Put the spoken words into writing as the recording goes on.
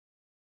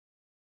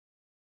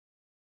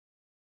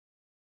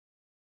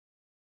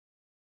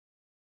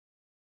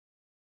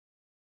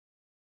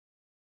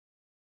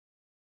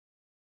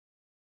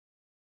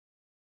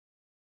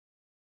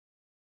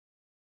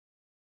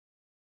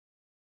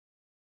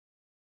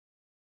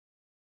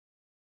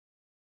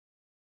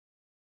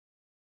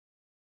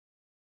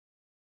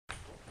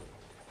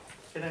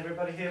Can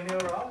everybody hear me all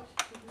right?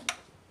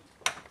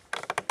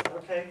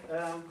 Okay,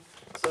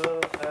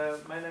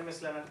 my name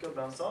is Lennart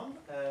Guldbrandsson,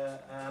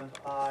 and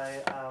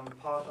I am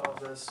part of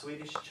the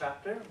Swedish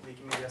chapter,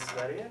 Wikimedia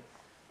Sverige,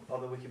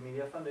 of the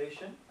Wikimedia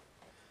Foundation.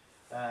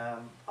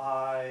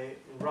 I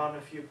run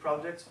a few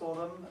projects for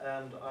them,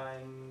 and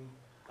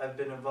I've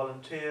been a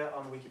volunteer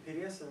on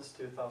Wikipedia since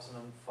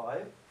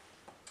 2005.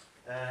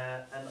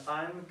 And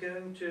I'm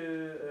going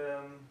to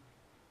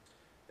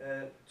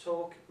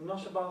talk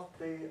not about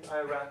the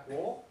Iraq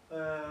War,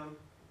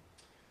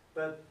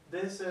 but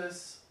this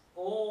is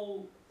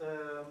all,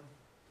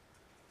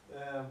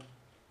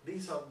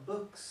 these are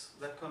books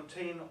that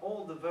contain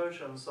all the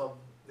versions of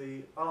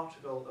the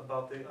article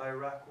about the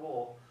Iraq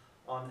War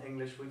on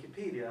English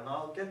Wikipedia, and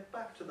I'll get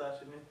back to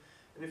that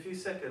in a few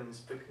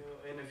seconds,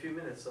 in a few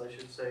minutes I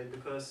should say,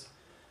 because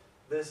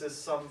this is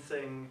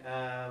something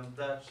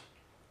that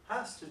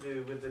has to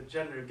do with the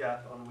gender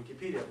gap on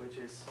Wikipedia, which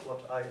is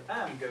what I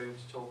am going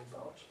to talk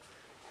about,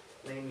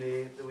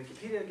 namely the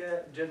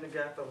Wikipedia gender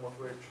gap and what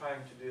we're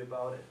trying to do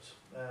about it.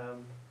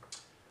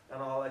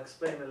 And I'll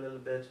explain a little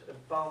bit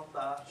about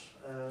that,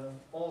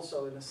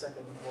 also in a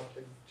second, what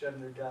the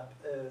gender gap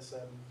is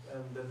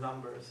and the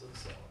numbers and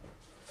so on.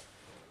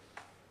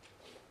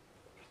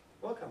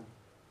 Welcome.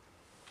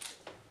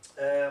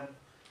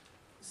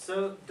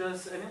 So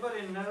does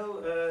anybody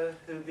know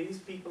who these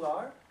people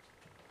are?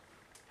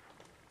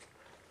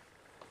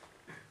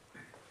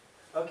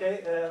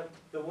 Okay,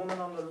 the woman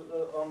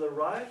on the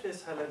right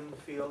is Helen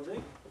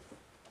Fielding.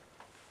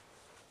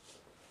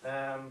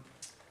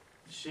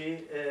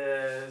 She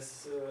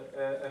is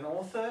an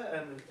author,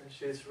 and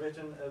she's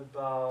written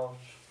about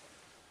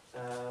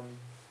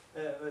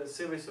a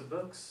series of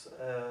books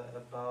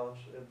about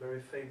a very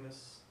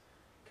famous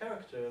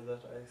character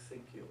that I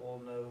think you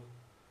all know,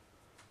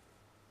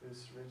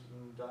 who's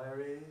written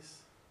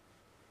diaries.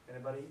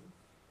 Anybody?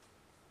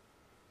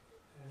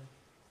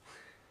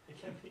 I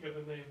can't think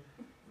of the name.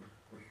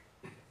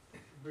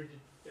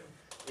 Bridget Jones.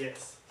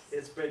 Yes,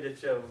 it's Bridget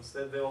Jones,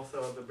 the author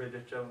of the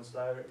Bridget Jones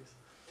diaries.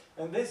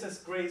 And this is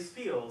Grace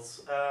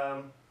Fields,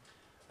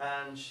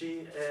 and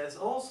she is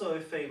also a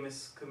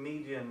famous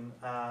comedian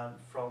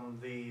from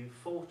the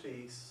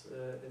 40s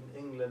in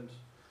England.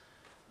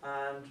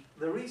 And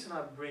the reason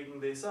I'm bringing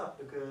this up,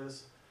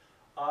 because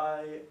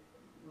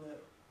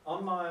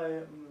on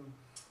my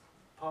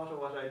part of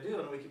what I do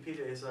on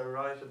Wikipedia is I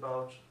write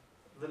about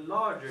the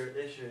larger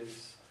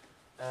issues.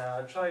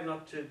 I try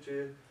not to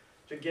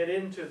get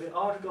into the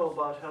article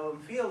about Helen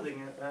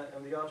Fielding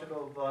and the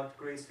article about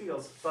Grace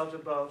Fields, but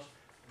about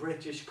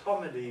British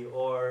comedy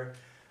or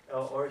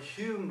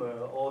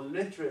humor or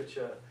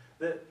literature,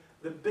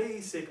 the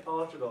basic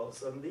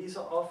articles, and these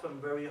are often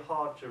very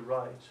hard to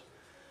write.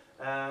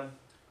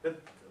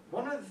 But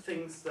one of the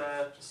things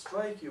that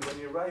strike you when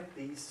you write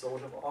these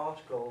sort of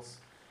articles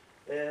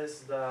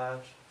is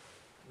that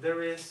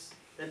there is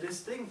a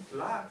distinct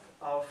lack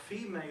of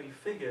female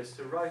figures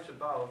to write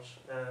about.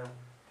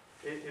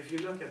 If you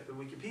look at the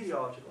Wikipedia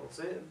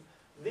articles,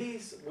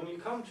 these, when you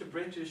come to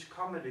British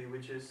comedy,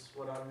 which is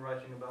what I'm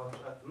writing about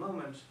at the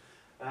moment,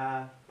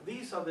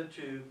 these are the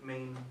two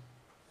main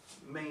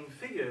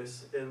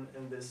figures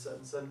in this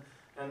sense, and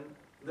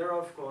there are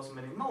of course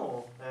many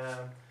more,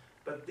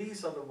 but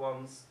these are the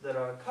ones that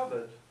are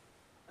covered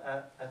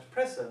at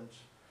present,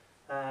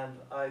 and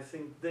I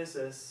think this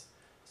is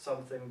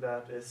something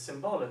that is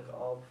symbolic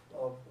of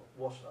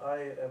what I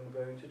am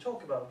going to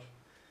talk about.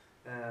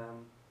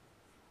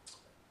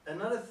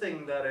 Another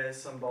thing that is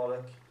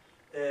symbolic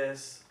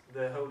is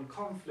the whole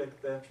conflict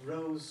that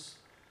rose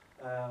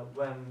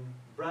when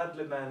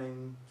Bradley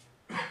Manning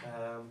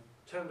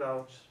turned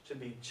out to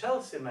be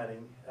Chelsea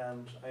Manning,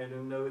 and I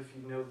don't know if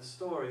you know the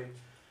story,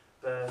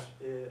 but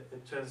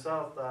it turns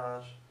out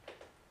that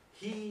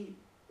he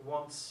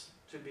wants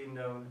to be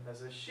known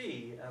as a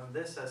she, and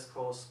this has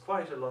caused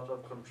quite a lot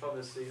of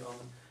controversy on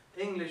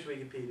English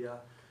Wikipedia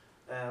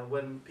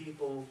when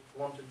people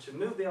wanted to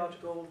move the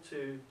article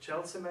to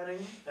Chelsea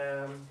Manning,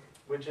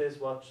 which is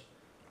what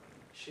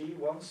she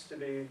wants to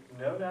be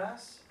known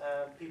as,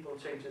 people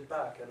change it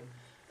back,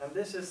 and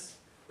this is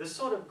the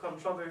sort of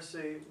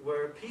controversy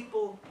where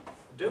people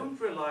don't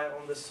rely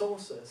on the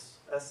sources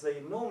as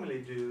they normally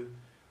do.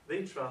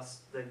 They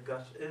trust their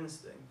gut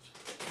instinct,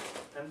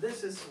 and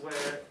this is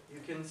where you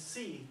can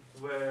see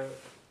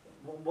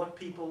what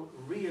people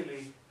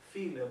really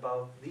feel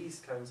about these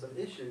kinds of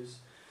issues.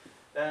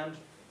 And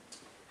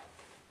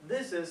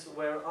this is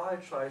where I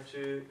try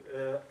to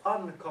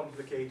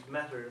uncomplicate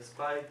matters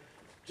by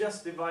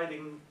just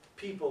dividing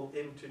people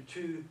into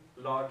two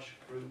large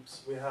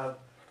groups. We have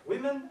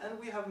women and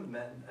we have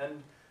men,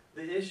 and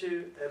the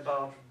issue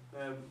about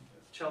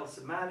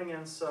Chelsea Manning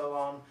and so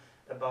on,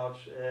 about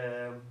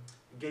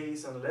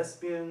gays and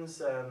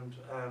lesbians and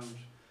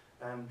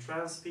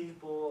trans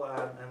people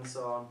and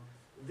so on,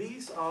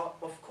 these are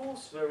of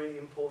course very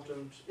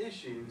important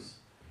issues,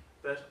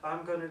 but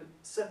I'm going to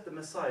set them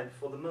aside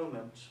for the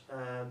moment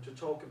to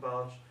talk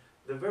about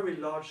the very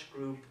large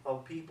group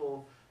of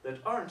people that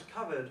aren't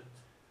covered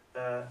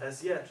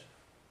as yet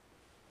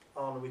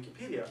on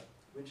Wikipedia,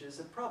 which is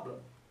a problem.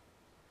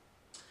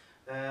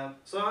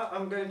 So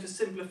I'm going to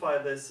simplify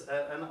this,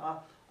 and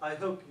I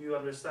hope you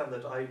understand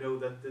that I know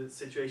that the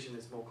situation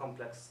is more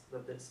complex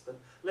than this, but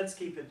let's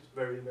keep it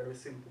very, very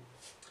simple.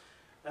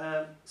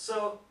 How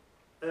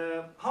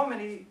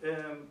many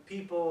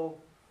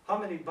how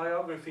many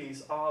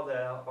biographies are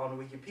there on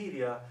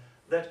Wikipedia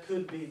that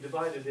could be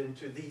divided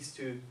into these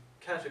two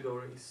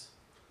categories?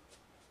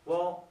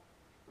 Well,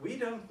 we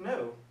don't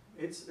know.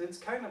 It's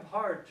kind of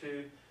hard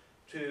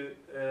to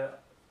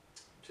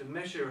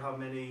measure how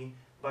many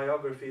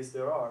biographies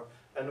there are,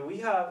 and we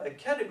have a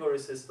category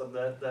system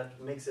that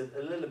makes it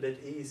a little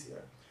bit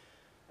easier.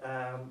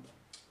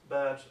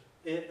 But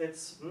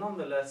it's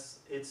nonetheless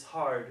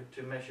hard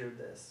to measure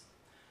this.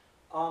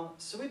 On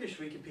Swedish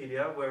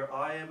Wikipedia, where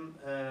I am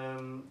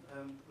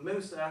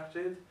most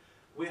active,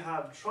 we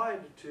have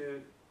tried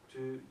to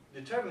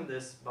determine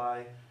this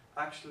by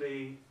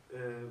actually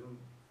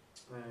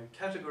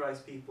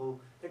categorize people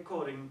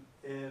according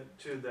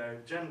to their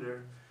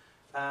gender,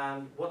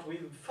 and what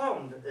we've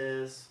found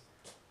is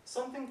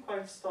something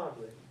quite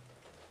startling.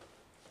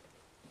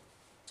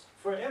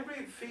 For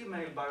every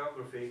female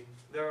biography,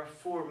 there are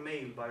 4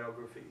 male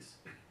biographies.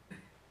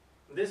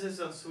 This is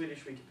on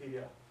Swedish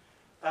Wikipedia.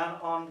 And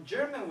on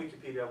German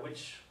Wikipedia,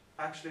 which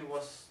actually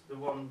was the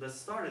one that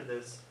started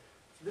this,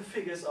 the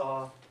figures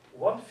are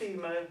 1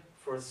 female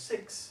for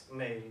 6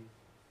 male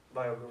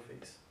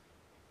biographies.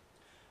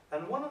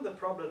 And one of the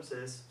problems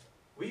is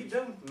we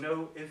don't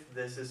know if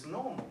this is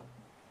normal,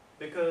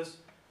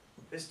 because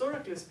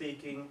historically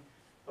speaking,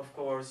 of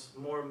course,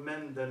 more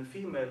men than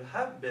female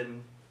have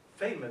been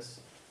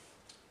famous,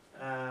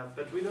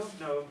 but we don't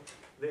know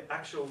the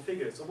actual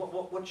figures. So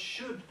what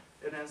should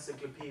an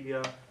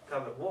encyclopedia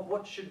cover?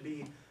 What should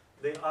be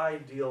the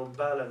ideal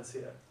balance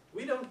here?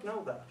 We don't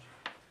know that,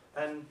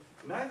 and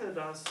neither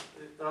does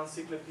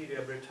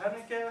Encyclopedia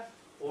Britannica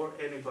or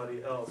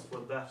anybody else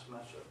for that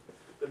matter.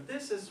 But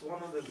this is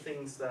one of the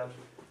things that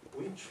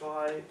we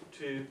try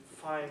to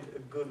find a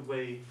good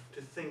way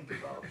to think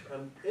about,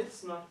 and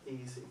it's not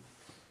easy.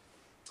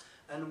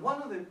 And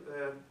one of the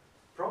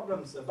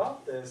problems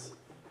about this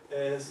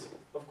is,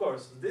 of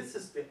course, this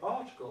is the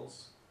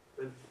articles,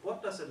 but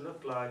what does it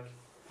look like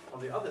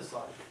on the other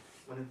side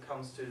when it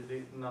comes to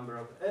the number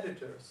of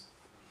editors?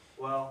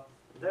 Well,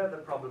 there the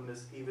problem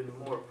is even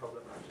more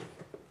problematic.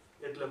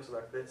 It looks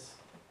like this.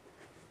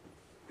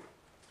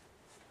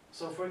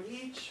 So for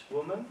each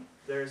woman,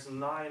 there's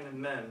 9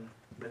 men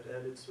that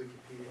edits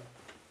Wikipedia.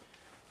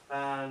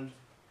 And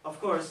of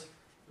course,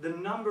 the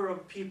number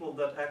of people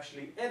that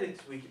actually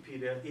edit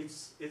Wikipedia,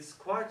 it's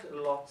quite a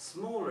lot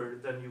smaller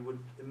than you would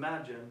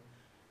imagine.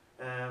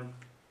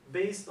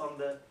 Based on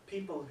the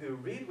people who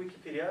read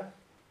Wikipedia,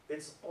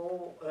 it's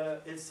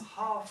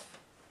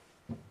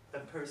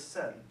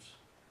 0.5%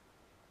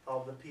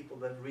 of the people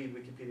that read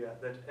Wikipedia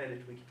that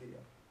edit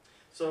Wikipedia.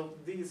 So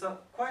these are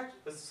quite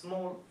a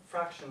small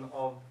fraction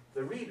of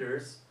the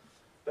readers,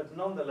 but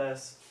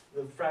nonetheless,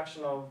 the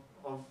fraction of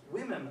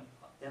women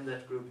in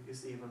that group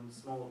is even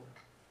smaller.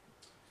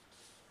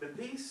 But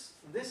this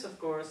of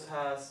course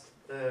has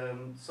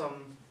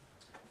some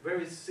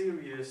very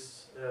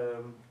serious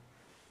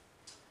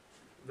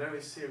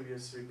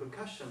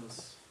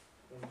repercussions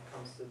when it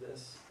comes to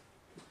this.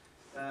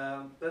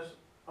 But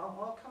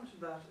I'll come to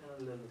that in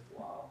a little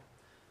while.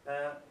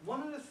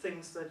 One of the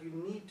things that you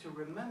need to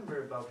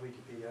remember about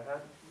Wikipedia,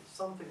 and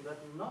something that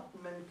not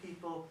many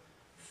people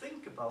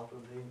think about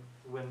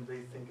when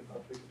they think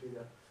about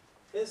Wikipedia,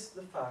 is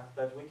the fact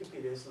that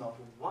Wikipedia is not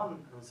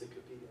one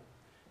encyclopedia.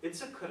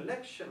 It's a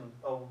collection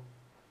of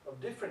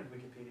different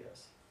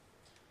Wikipedias.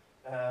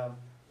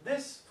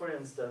 This, for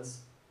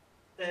instance,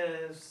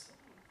 is,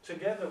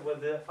 together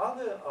with the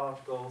other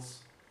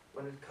articles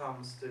when it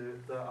comes to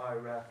the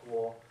Iraq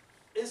war,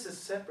 is a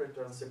separate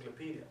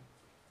encyclopedia.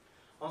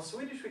 On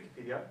Swedish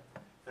Wikipedia,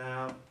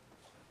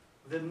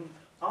 the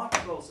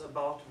articles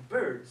about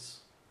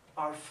birds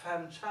are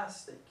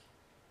fantastic.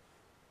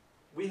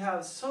 We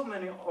have so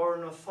many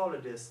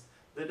ornithologists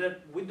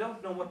that we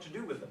don't know what to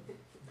do with them.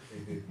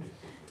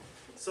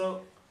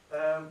 So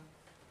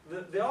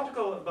the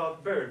article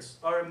about birds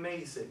are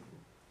amazing.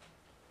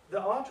 The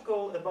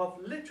article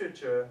about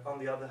literature, on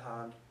the other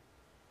hand,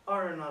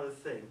 are another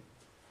thing,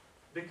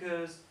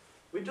 because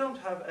we don't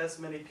have as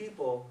many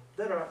people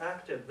that are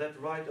active that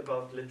write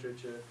about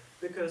literature,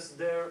 because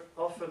they're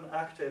often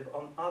active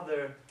on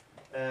other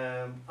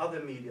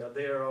media.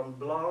 They are on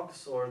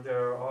blogs, or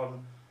they're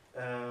on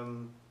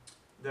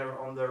their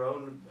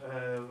own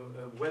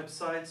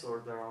websites,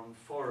 or they're on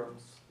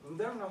forums. And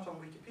they're not on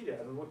Wikipedia,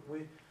 and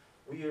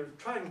we are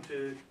trying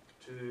to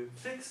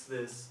fix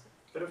this.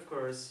 But of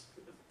course,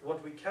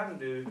 what we can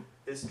do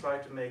is try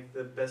to make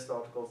the best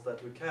articles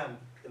that we can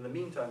in the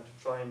meantime, to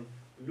try and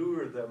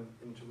lure them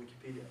into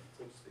Wikipedia,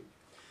 so to speak.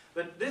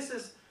 But this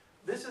is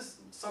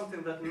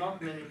something that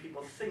not many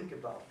people think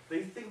about.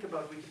 They think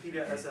about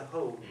Wikipedia as a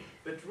whole,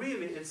 but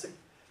really it's a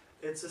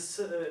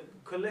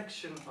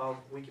collection of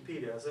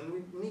Wikipedias, and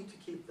we need to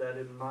keep that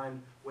in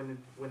mind when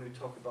we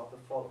talk about the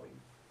following.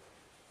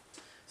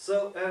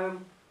 So,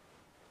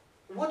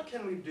 what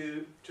can we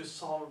do to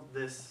solve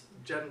this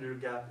gender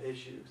gap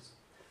issues?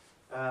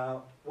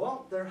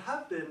 Well, there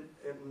have been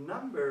a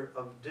number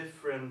of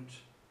different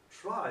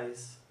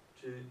tries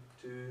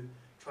to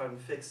try and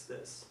fix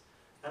this.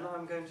 And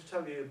I'm going to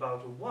tell you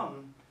about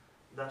one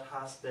that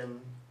has been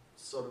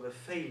sort of a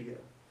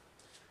failure.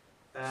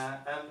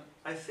 And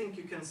I think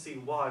you can see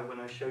why when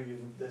I show you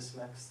this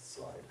next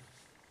slide.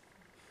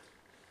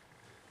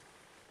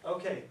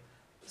 Okay,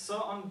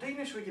 so on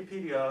Danish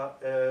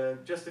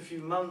Wikipedia, just a few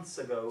months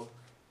ago,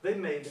 they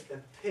made a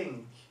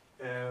pink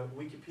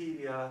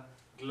Wikipedia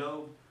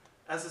globe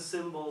as a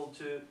symbol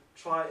to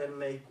try and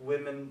make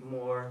women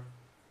more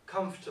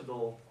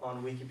comfortable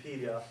on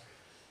Wikipedia,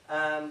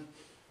 and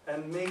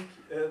make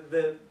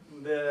a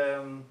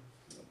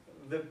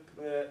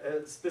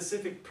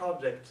specific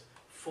project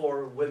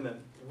for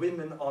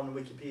women on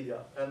Wikipedia.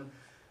 And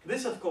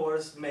this, of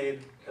course,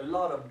 made a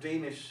lot of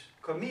Danish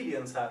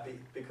comedians happy,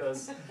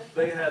 because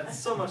they had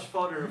so much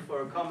fodder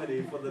for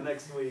comedy for the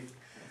next week.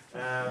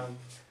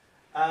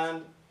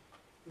 And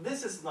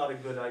this is not a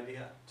good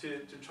idea, to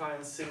try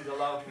and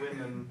single out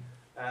women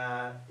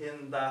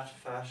in that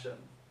fashion.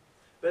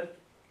 But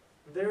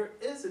there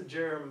is a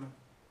germ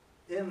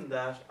in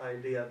that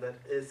idea that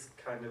is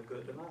kind of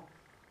good, and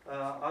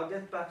I'll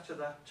get back to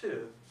that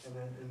too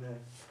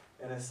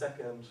in a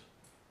second.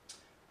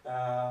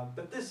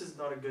 But this is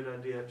not a good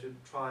idea to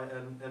try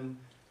and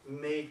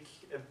make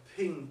a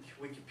pink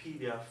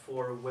Wikipedia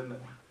for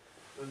women.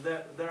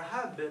 There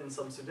have been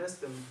some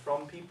suggestions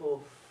from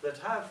people that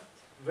have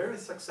very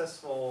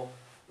successful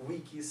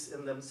wikis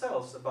in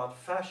themselves about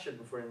fashion,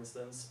 for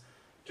instance,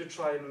 to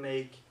try and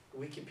make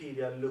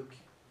Wikipedia look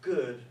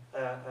good,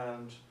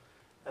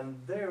 and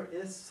there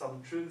is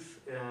some truth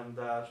in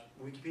that.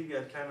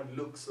 Wikipedia kind of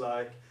looks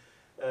like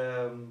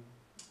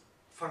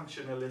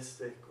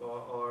functionalistic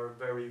or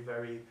very,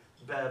 very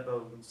bare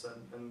bones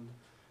and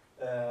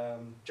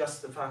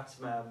just a fat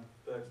man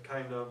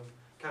kind of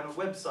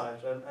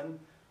website,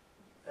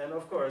 and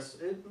of course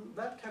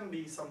that can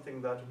be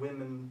something that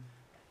women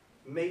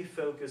may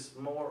focus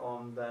more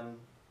on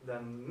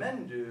than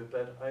men do,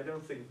 but I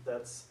don't think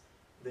that's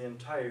the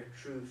entire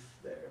truth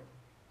there.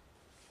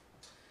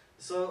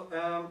 So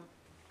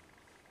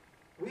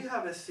we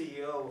have a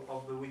CEO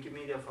of the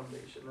Wikimedia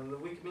Foundation, and the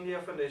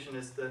Wikimedia Foundation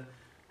is the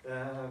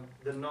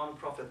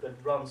non-profit that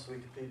runs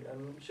Wikipedia,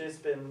 and she's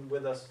been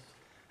with us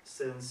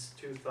since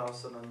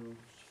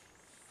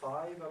 2005,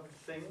 I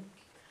think.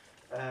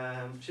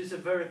 She's a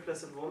very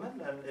pleasant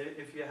woman, and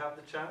if you have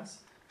the chance,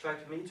 try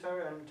to meet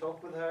her and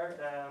talk with her.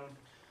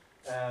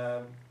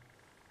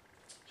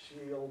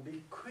 She'll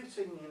be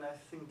quitting in, I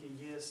think, a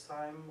year's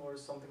time or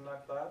something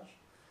like that,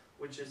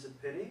 which is a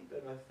pity,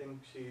 but I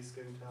think she's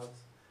going to have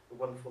a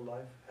wonderful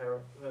life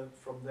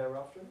from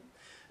thereafter.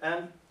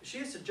 And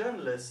she's a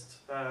journalist,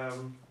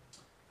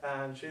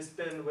 and she's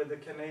been with the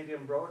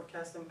Canadian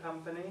Broadcasting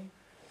Company,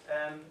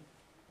 and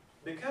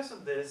because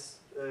of this,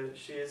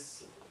 she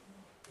is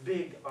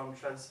big on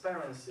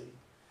transparency.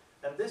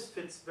 And this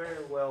fits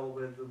very well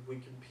with the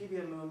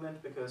Wikipedia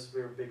movement, because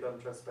we're big on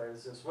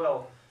transparency as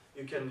well.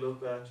 You can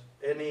look at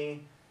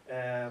any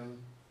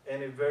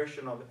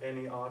version of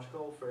any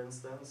article, for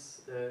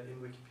instance, in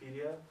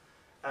Wikipedia,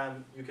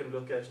 and you can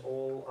look at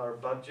all our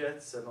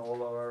budgets and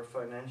all our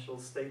financial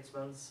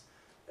statements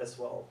as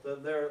well.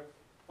 They're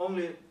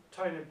only a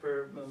tiny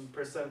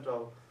percent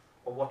of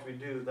what we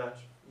do that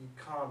you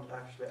can't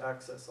actually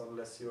access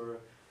unless you're a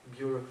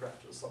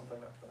bureaucrat or something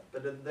like that.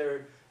 But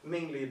they're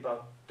mainly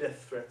about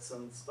death threats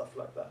and stuff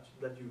like that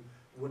you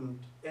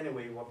wouldn't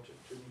anyway want to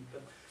read.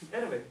 But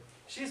anyway,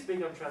 she's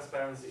big on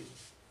transparency.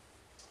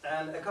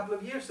 And a couple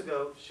of years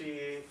ago,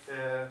 she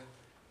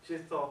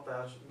thought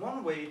that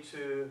one way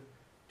to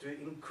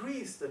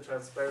increase the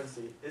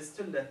transparency is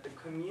to let the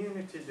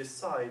community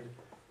decide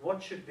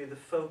what should be the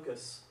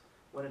focus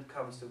when it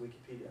comes to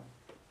Wikipedia.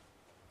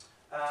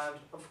 And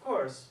of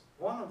course,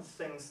 one of the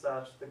things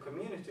that the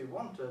community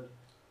wanted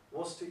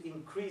was to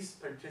increase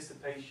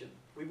participation.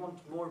 We want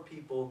more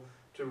people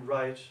to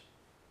write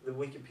the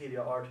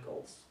Wikipedia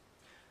articles.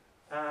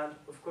 And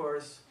of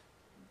course,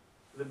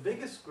 the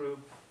biggest group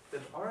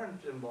that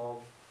aren't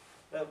involved,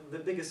 the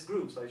biggest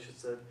groups I should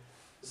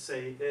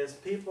say, is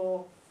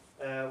people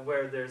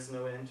where there's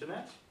no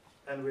internet,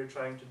 and we're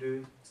trying to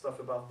do stuff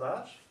about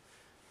that,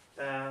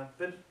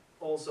 but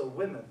also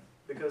women,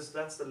 because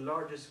that's the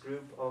largest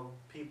group of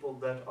people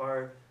that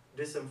are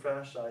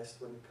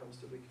disenfranchised when it comes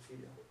to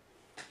Wikipedia.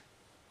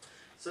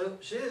 So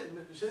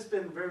she's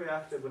been very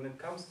active when it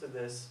comes to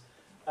this,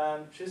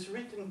 and she's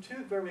written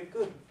 2 very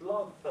good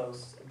blog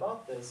posts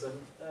about this,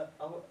 and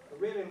I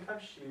really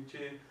encourage you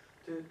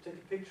to take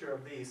a picture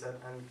of these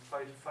and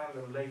try to find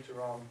them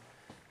later on.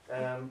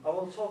 I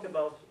will talk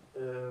about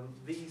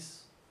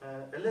these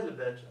a little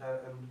bit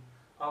and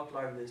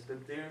outline this, but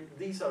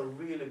these are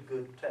really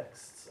good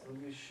texts, and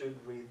you should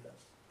read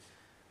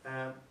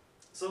them.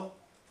 So,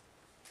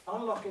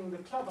 Unlocking the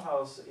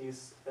Clubhouse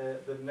is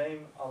the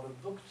name of a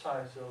book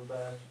title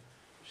that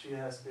she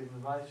has been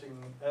writing,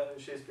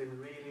 she's been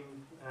reading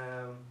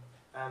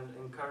and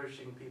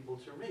encouraging people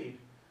to read.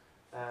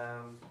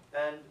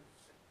 And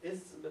it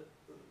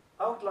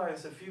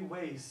outlines a few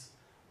ways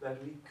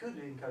that we could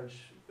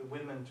encourage the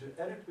women to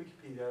edit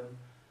Wikipedia,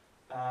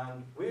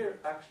 and we're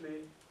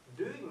actually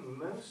doing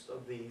most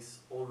of these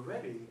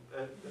already,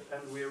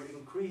 and we're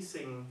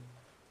increasing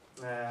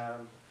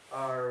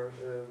our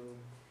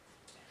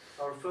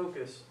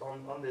focus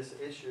on this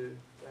issue.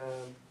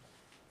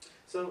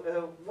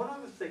 So one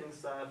of the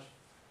things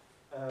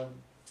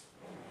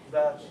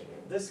that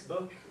this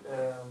book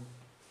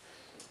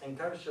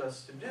encourages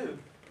us to do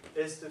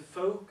is to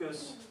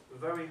focus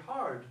very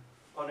hard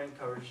on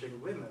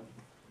encouraging women.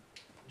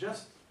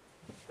 Just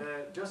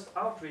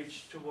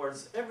outreach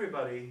towards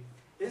everybody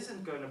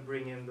isn't going to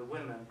bring in the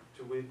women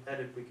to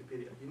edit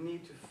Wikipedia. You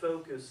need to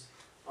focus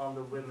on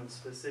the women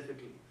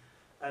specifically.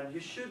 And you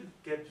should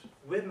get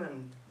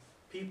women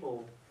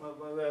people,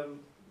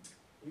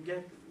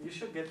 you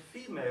should get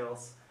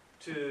females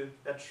to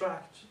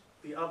attract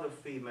the other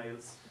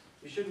females.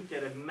 You shouldn't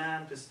get a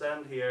man to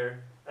stand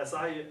here, as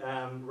I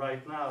am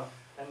right now,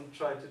 and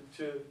try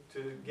to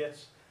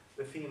get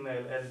the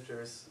female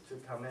editors to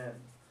come in.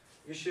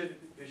 You should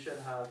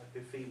have a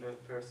female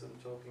person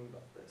talking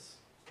about this.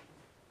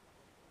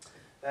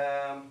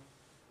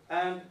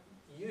 And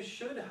you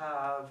should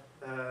have,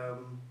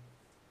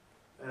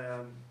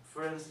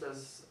 for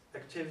instance,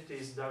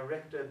 activities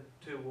directed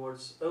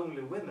towards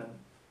only women.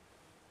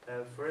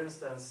 For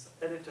instance,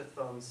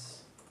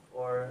 editathons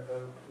or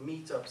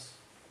meetups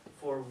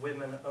for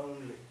women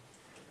only.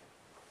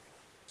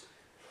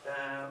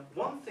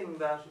 One thing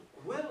that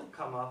will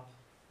come up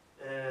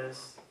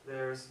is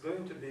there's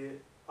going to be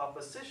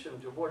opposition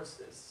towards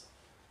this.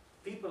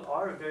 People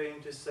are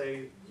going to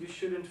say you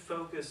shouldn't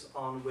focus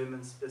on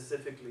women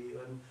specifically,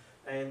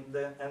 and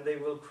they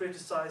will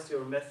criticize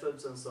your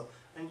methods and so.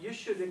 And you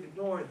should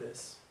ignore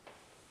this.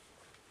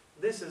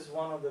 This is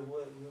one of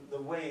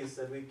the ways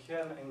that we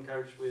can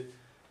encourage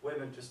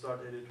women to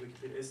start edit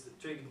Wikipedia, is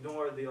to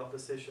ignore the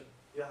opposition.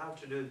 You have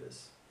to do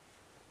this.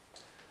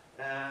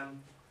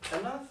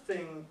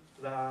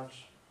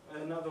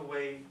 Another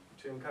way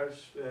to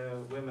encourage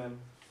women,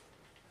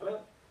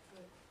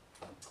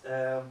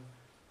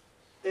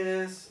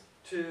 is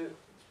to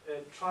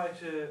try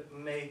to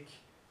make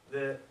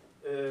the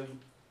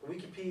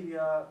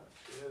Wikipedia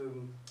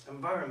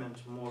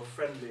environment more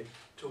friendly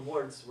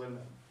towards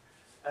women.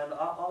 And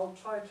I'll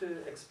try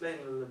to explain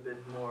a little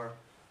bit more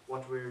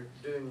what we're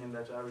doing in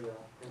that area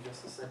in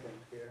just a second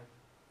here.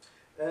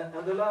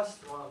 And the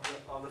last one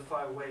of the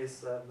 5 ways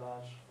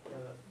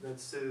that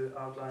Sue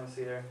outlines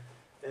here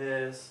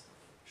is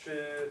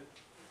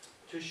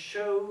to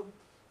show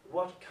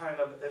what kind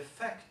of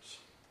effect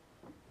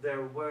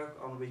their work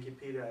on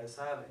Wikipedia is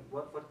having,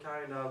 what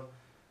kind of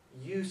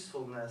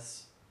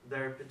usefulness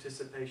their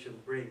participation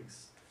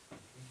brings,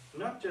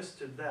 not just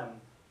to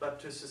them, but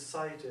to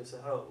society as a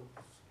whole.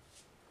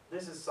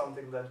 This is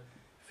something that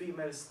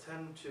females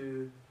tend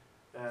to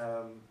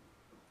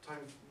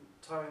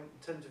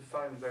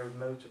find very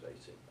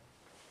motivating.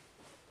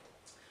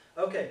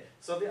 Okay,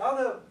 so the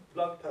other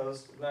blog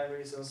post, 9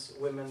 Reasons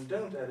Women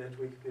Don't Edit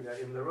Wikipedia,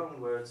 in their own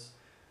words,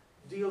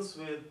 deals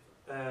with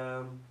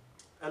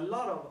a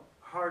lot of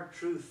hard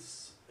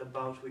truths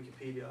about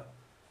Wikipedia.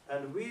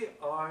 And we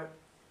are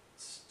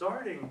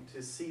starting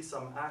to see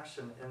some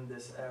action in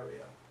this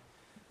area.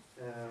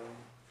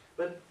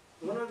 But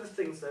one of the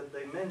things that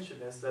they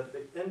mention is that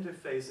the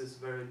interface is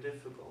very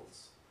difficult.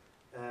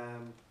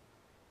 And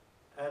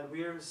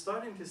we are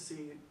starting to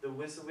see the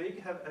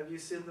WYSIWYG. Have you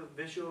seen the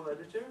visual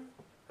editor?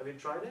 Have you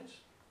tried it?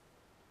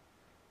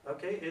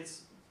 Okay,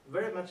 it's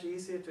very much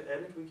easier to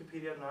edit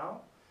Wikipedia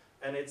now,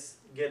 and it's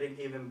getting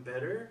even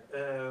better.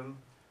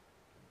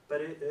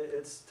 But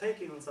it's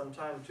taking some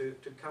time to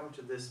come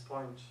to this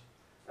point,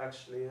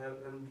 actually,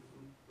 and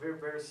we're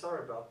very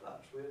sorry about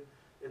that.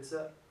 It's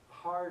a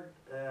hard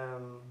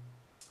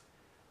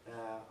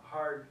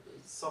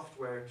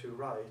software to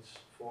write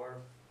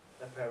for,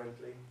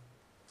 apparently.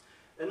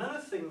 Another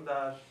thing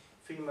that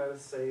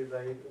females say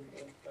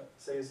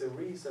is a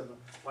reason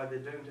why they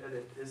don't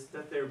edit is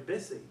that they're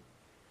busy.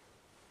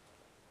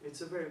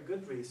 It's a very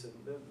good reason.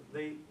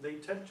 They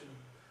tend to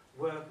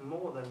work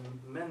more than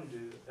men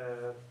do,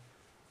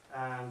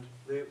 and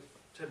they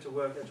tend to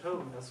work at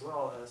home as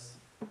well as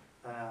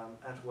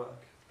at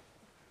work.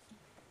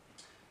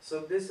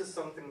 So this is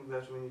something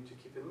that we need to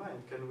keep in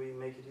mind. Can we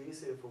make it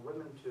easier for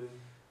women to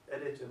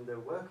edit in their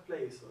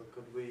workplace, or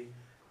could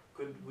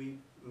we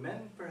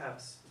men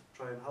perhaps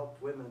try and help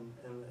women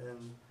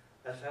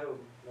at home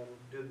and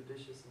do the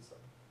dishes and so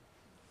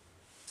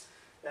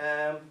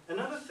on?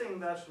 Another thing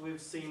that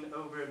we've seen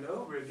over and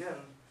over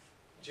again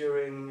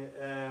during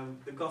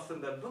the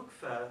Gothenburg Book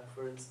Fair,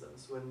 for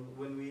instance,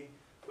 when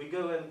we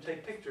go and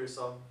take pictures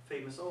of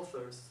famous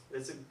authors,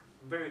 it's a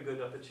very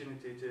good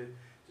opportunity to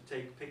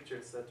take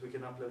pictures that we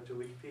can upload to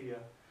Wikipedia.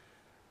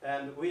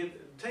 And we've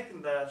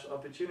taken that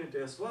opportunity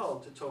as well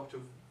to talk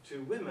to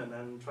women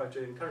and try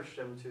to encourage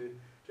them to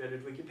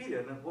edit Wikipedia.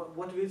 And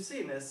what we've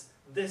seen is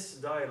this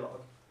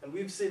dialogue. And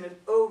we've seen it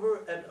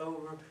over and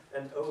over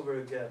and over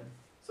again.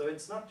 So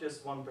it's not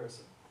just one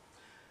person.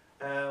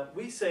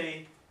 We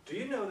say, do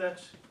you know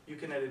that you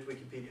can edit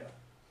Wikipedia?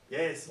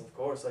 Yes, of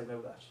course I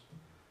know that.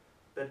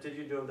 but did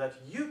you know that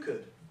you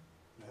could?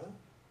 No.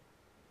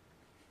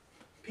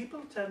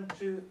 People tend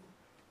to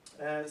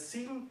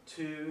seem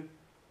to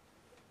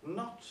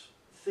not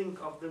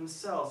think of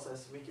themselves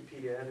as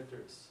Wikipedia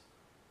editors.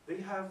 They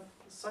have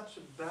such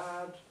a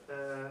bad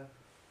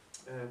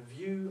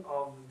view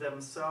of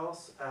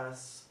themselves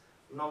as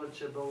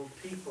knowledgeable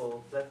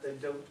people that they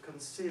don't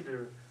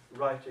consider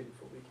writing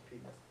for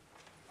Wikipedia.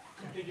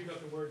 I think you got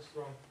the words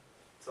wrong.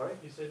 Sorry?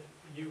 You said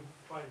you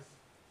twice.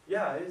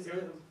 Yeah,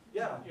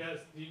 yeah. Yes,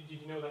 did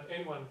you know that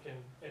anyone can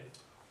edit?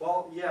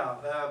 Well, yeah,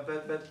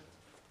 but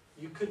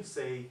you could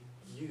say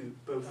you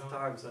both Oh.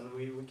 times, and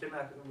we can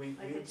we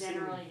Like we've the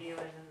generally view and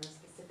then the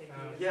specific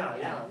view.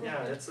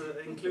 yeah. It's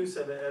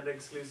inclusive and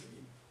exclusive.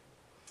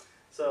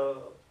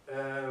 So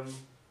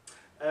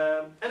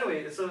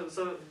anyway,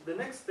 so the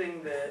next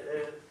thing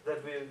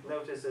that we've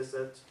noticed is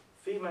that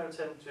females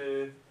tend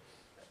to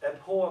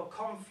abhor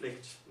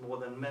conflict more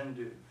than men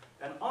do,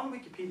 and on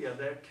Wikipedia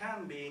there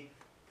can be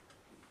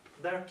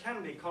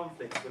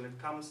conflicts when it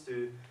comes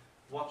to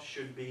what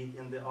should be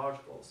in the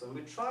articles, and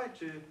we try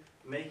to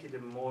make it a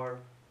more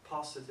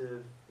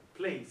positive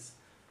place.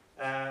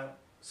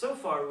 So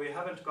far we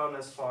haven't gone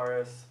as far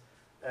as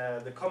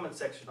the comment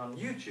section on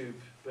YouTube,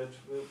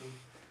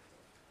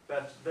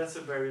 but that's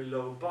a very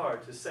low bar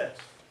to set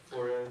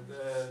for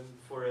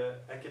a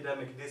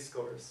academic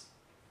discourse.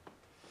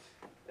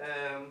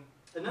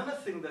 Another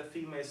thing that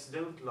females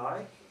don't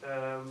like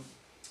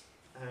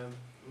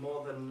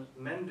more than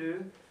men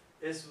do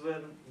is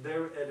when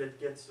their edit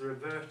gets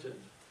reverted.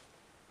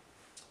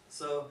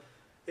 So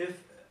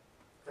if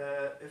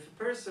a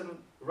person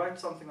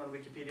writes something on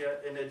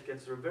Wikipedia and it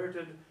gets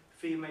reverted,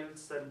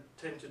 females then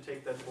tend to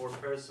take that more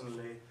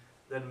personally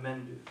than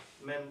men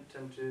do. Men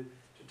tend to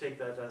take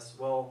that as,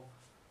 well,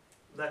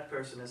 that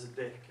person is a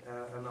dick,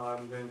 and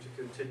I'm going to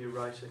continue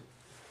writing.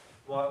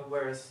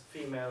 Whereas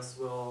females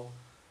will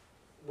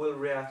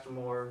react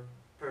more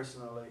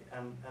personally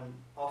and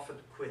often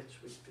quit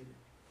Wikipedia.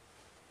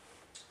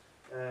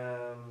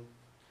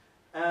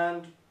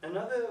 And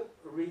another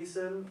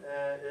reason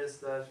is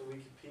that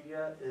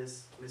Wikipedia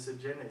is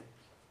misogynic,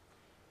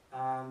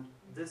 and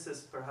this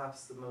is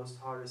perhaps the most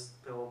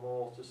hardest pill of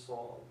all to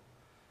solve.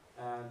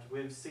 And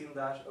we've seen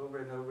that over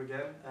and over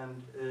again,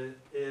 and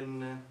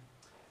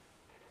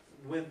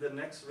with the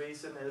next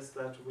reason is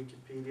that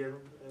Wikipedia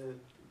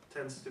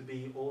tends to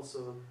be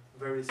also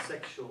very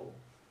sexual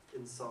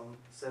in some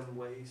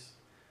ways.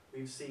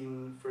 We've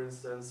seen, for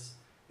instance,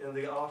 in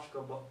the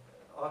article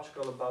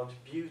about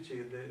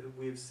beauty,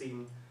 we've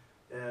seen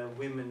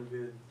women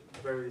with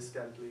very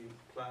scantily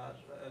clad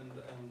and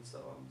so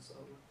on. So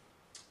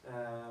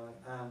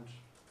and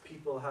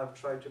people have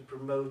tried to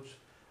promote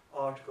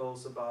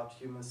articles about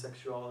human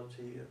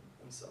sexuality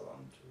and so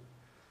on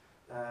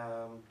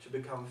to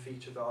become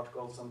featured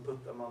articles and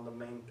put them on the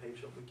main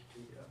page of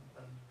Wikipedia.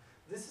 And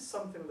this is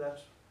something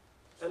that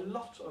a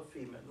lot of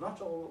females,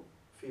 not all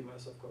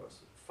females of course,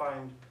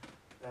 find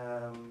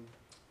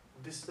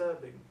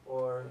disturbing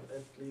or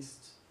at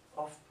least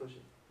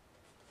off-putting.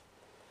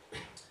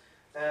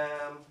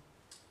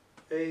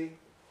 A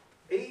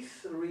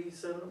eighth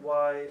reason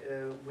why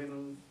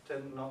women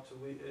tend not to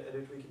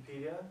edit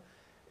Wikipedia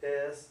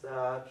is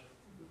that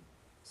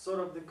sort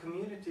of the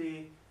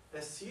community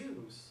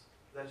assumes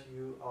that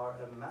you are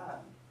a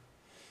man,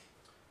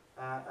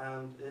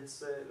 and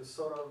it's a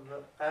sort of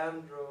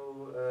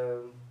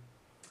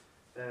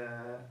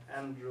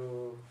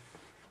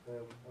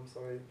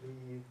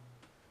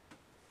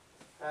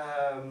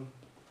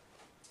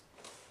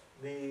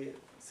the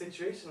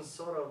situation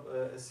sort of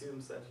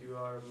assumes that you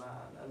are a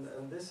man,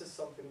 and this is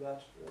something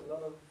that a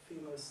lot of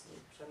females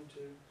tend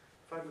to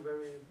find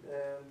very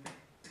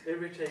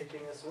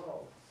irritating as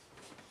well.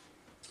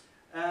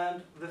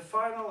 And the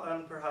final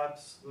and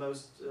perhaps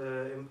most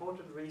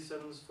important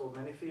reasons for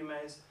many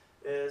females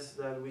is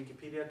that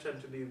Wikipedia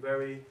tend to be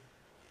very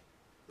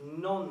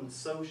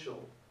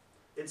non-social.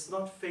 It's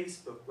not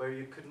Facebook where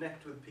you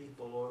connect with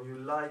people or you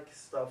like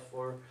stuff,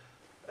 or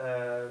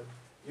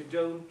you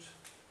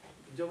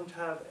don't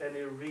have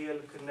any real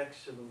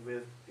connection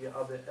with the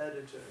other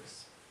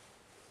editors.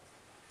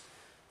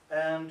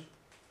 And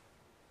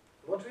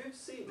what we've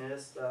seen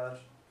is that,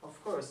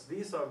 of course,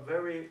 these are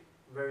very,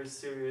 very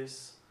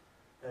serious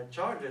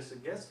charges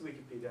against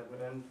Wikipedia,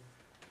 and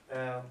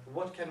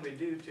what can we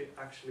do to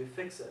actually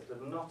fix it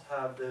and not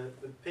have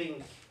the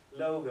pink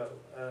logo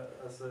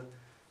as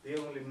the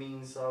only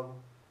means of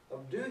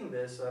doing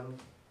this? And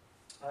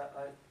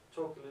I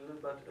talked a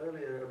little bit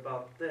earlier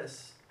about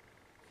this.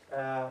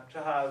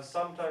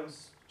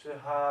 Sometimes to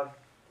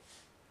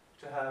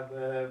have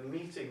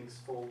meetings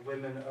for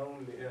women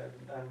only,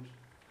 and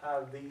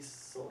have these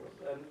sort of,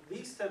 and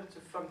these tend to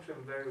function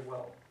very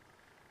well.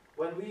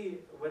 When we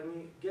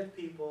get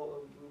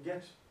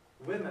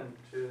women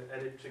to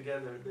edit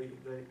together,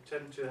 they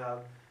tend to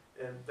have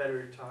a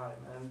better time,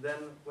 and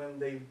then when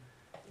they've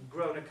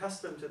grown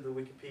accustomed to the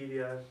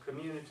Wikipedia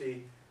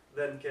community,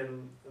 then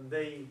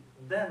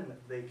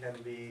they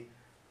can be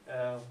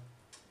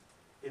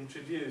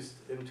introduced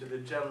into the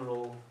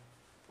general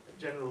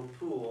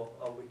pool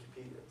of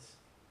Wikipedians.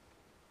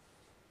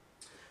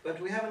 But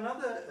we have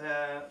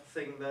another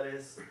thing that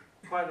is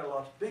quite a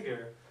lot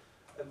bigger.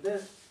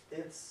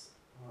 It's,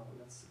 oh,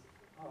 let's see,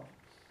 oh,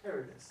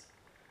 here it is.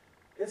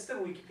 It's the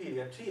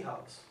Wikipedia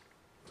Treehouse.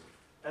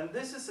 And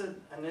this is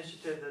an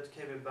initiative that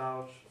came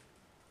about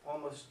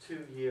almost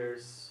 2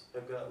 years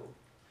ago.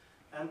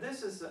 And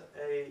this is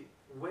a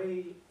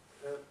way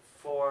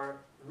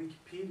for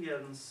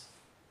Wikipedians,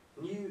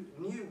 new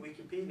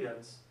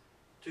Wikipedians,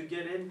 to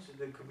get into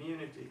the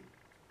community.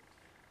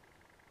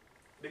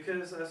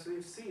 Because as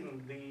we've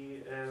seen,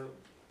 the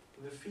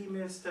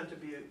females tend to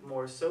be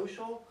more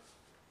social,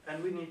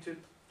 and we need to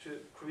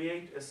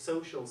create a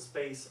social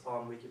space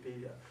on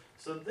Wikipedia.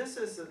 So this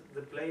is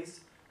the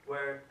place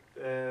where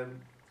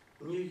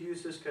new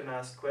users can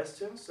ask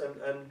questions,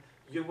 and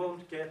you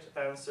won't get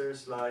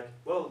answers like,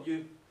 well,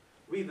 you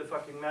read the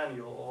fucking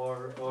manual,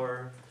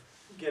 or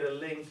get a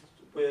link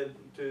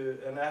to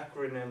an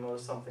acronym or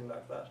something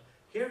like that.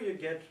 Here you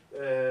get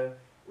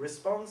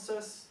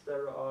responses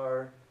that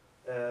are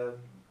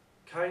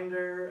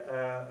kinder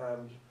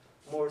and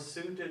more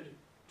suited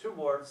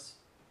towards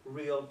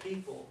real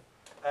people.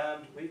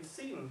 And we've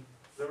seen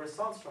the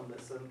results from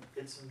this, and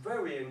it's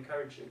very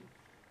encouraging.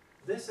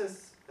 This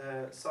is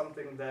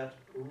something that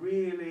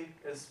really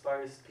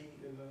inspires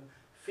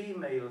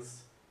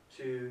females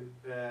to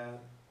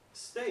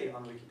stay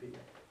on Wikipedia.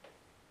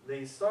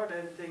 They start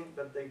editing,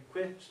 but they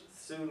quit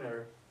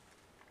sooner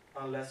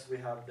unless we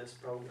have this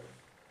program.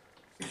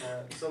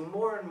 So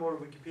more and more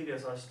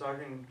Wikipedias are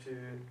starting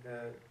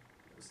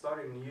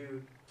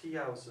new tea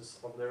houses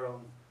of their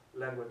own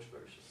language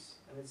versions.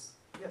 And it's,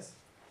 yes?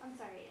 I'm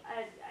sorry,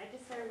 I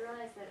just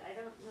realized that I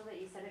don't know that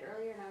you said it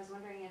earlier, and I was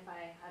wondering if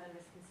I had a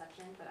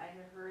misconception, but I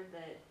had heard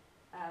that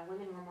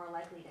women were more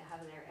likely to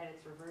have their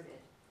edits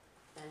reverted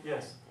than men.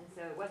 Yes. And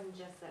so it wasn't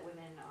just that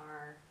women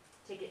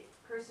take it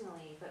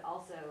personally, but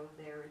also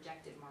they're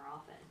rejected more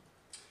often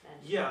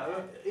than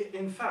men.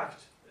 In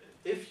fact,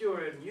 if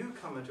you're a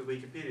newcomer to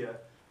Wikipedia,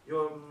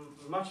 you're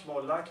much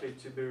more likely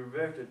to be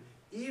reverted,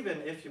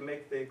 even if you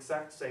make the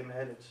exact same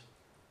edit.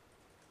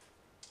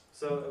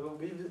 So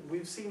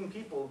we've seen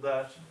people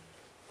that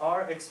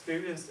are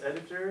experienced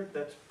editors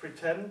that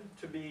pretend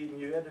to be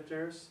new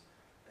editors,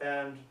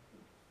 and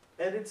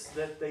edits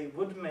that they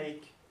would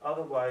make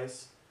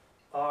otherwise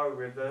are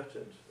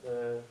reverted.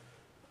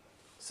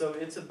 So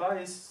it's a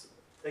bias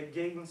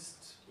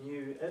against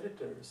new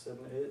editors, and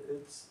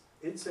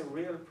it's a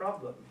real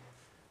problem.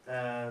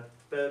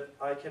 But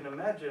I can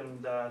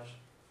imagine that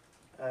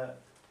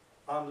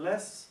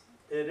unless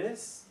it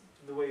is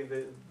the way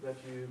that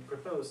you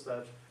propose,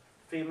 that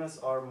females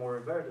are more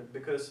reverted,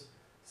 because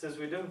since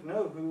we don't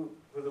know who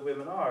the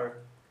women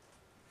are,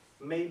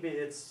 maybe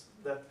it's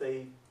that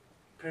they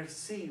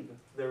perceive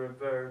the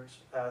revert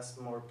as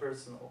more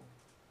personal.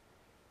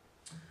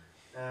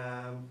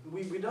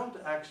 We don't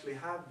actually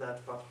have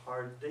that but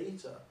hard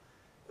data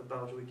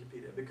about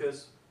Wikipedia,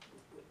 because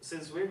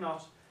since we're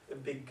not a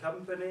big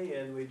company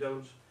and we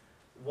don't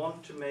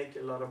want to make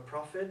a lot of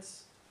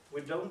profits,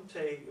 we don't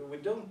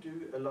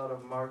do a lot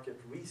of market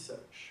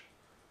research.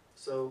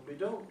 So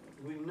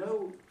we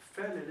know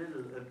fairly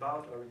little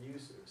about our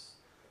users.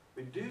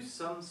 We do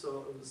some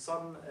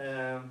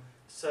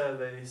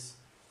surveys,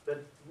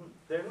 but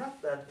they're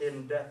not that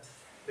in depth,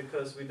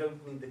 because we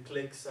don't need the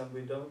clicks and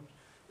we don't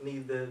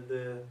need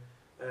the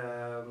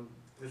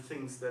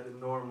things that a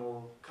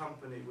normal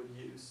company would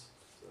use.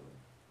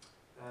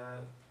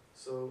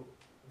 So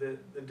the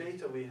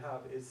data we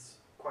have is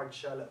quite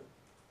shallow,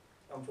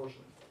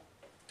 unfortunately.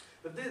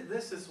 But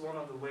this is one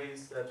of the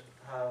ways that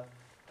have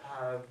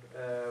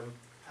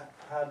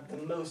had the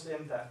most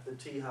impact, the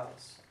tea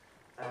house.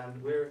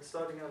 And we're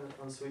starting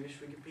on Swedish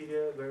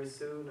Wikipedia very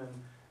soon,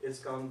 and it's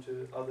gone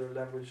to other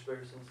language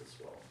versions as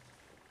well.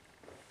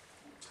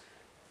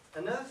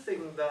 Another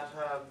thing that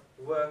have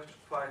worked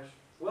quite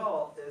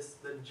well is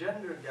the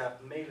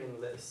gendergap mailing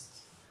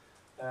list.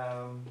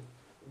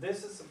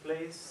 This is a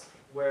place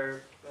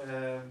where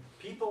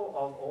people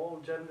of all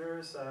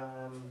genders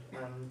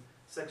and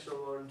sexual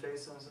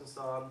orientations and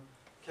so on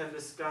can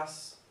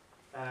discuss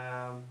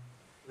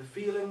the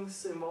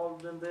feelings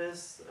involved in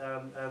this,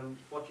 and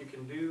what you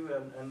can do,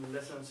 and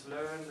lessons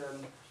learned,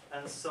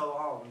 and so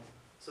on.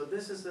 So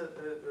this is a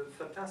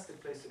fantastic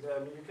place to go. I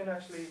mean, you can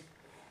actually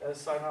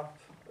sign up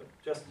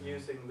just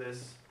using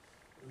this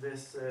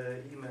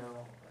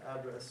email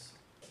address.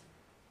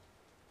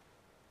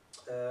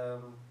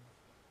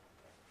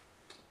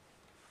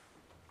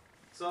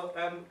 So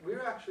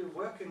we're actually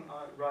working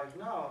right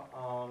now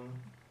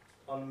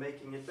on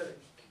making it better.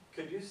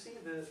 Could you see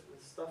the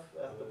stuff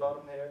at the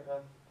bottom here?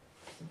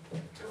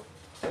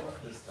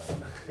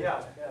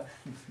 Yeah.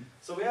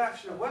 So we're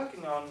actually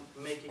working on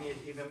making it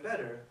even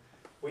better.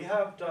 We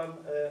have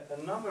done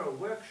a number of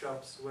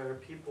workshops where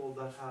people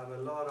that have a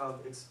lot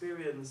of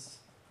experience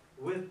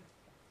with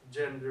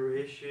gender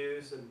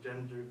issues and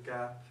gender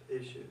gap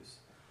issues,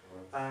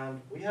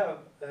 and we have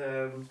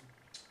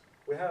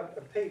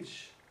a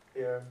page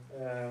here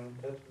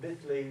at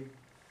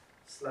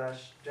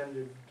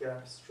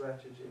bit.ly/gendergap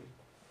strategy,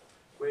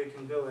 where you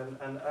can go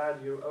and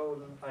add your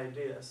own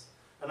ideas.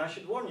 And I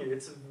should warn you,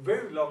 it's a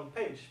very long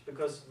page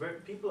because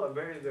people are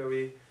very,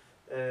 very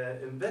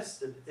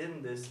invested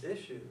in this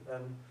issue,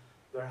 and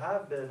there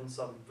have been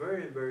some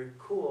very, very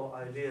cool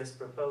ideas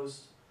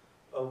proposed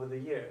over the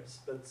years.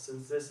 But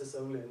since this is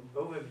only an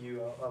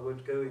overview, I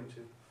would go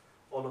into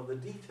all of the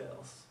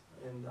details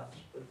in that.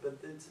 But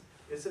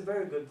it's a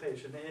very good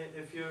page, and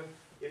if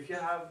you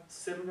have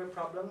similar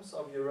problems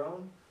of your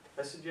own,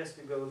 I suggest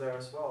you go there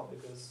as well,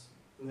 because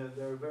there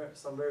are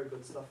some very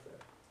good stuff there.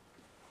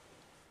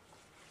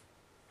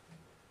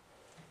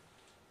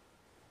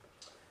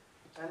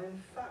 And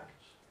in fact,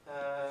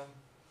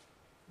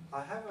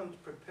 I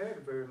haven't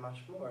prepared very much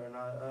more, and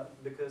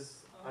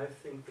because I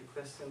think the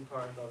question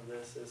part of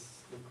this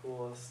is the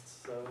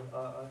coolest. So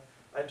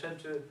I tend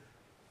to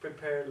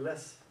prepare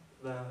less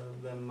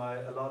than my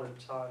allotted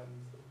time.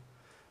 So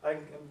I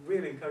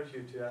really encourage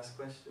you to ask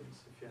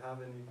questions if you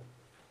have any.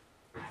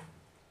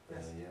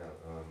 Yes.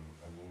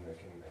 I mean, I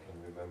can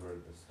remember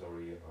the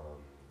story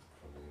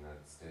from the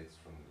United States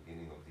from the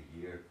beginning of the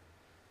year.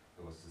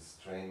 There was this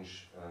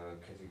strange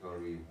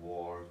category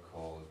war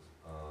called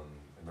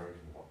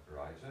American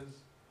writers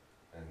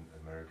and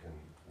American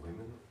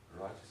women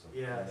writers, or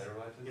Yes. female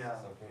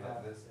writers, something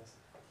like this. Yes.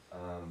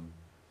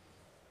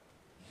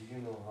 Do you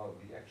know how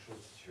the actual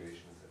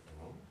situation is at the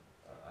moment?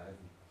 I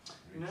haven't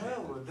No,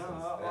 rechecked it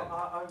since then.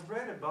 I've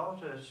read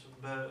about it,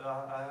 but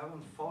I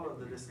haven't followed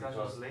the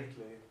discussions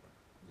lately.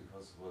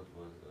 Because what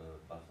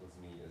baffles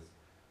me is,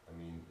 I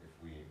mean, if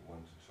we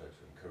want to try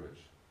to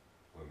encourage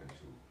women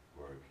to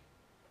work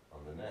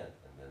on the net,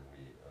 and then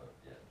we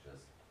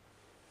just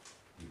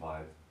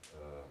divide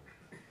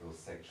those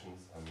sections.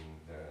 I mean,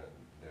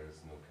 there is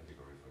no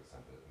category, for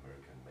example,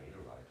 American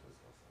male writers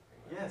or something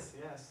like that.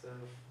 Yes.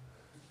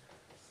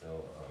 So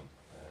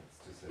it's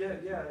just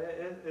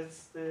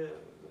it's the,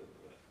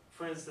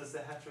 for instance, the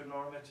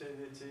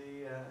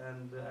heteronormativity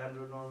and the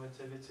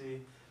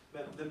andronormativity.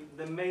 But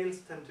the males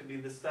tend to be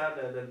the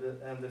standard,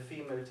 and the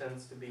female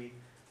tends to be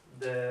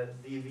the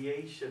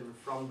deviation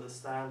from the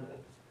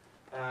standard.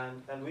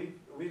 And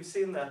we've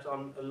seen that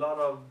on a lot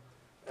of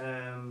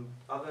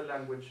other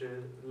language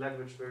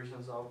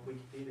versions of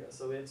Wikipedia.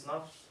 So it's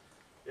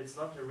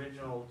not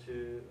original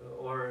to,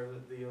 or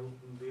the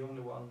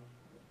only one,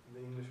 the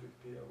English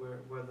Wikipedia,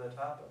 where that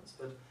happens.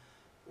 But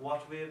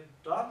what we've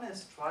done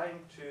is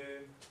trying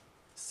to,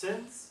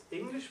 since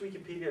English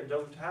Wikipedia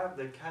don't have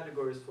the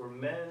categories for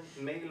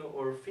male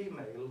or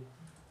female,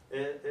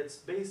 it's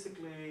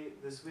basically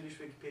the Swedish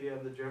Wikipedia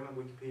and the German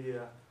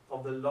Wikipedia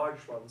of the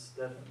large ones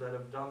that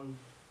have done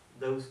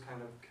those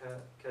kind of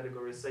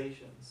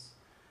categorizations.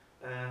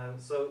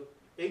 So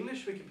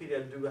English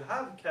Wikipedia do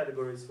have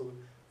categories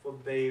for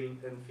male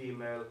and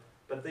female,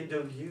 but they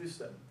don't use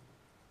them.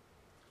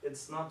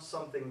 It's not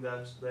something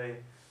that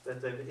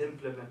they've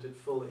implemented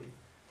fully,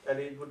 and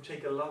it would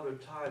take a lot of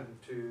time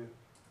to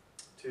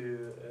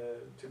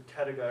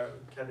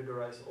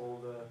categorize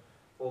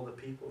all the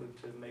people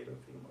into male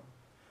and female.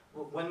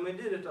 When we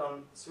did it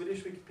on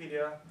Swedish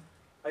Wikipedia,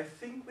 I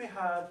think we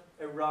had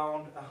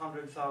around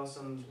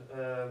 100,000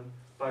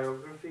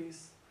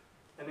 biographies,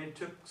 and it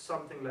took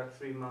something like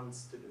 3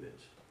 months to do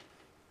it.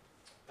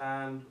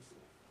 And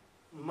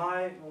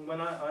when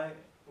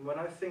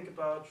I think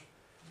about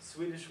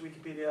Swedish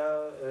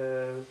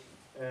Wikipedia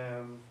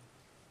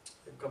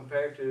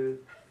compared to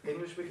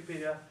English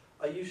Wikipedia,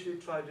 I usually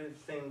try to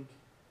think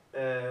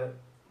that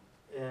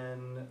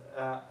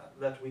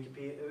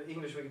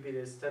English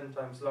Wikipedia is 10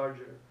 times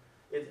larger.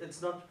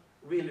 It's not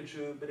really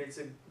true, but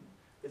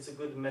it's a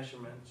good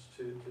measurement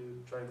to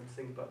try to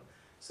think about.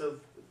 So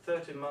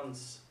 30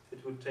 months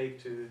it would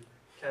take to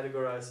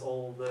categorize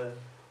all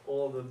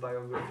the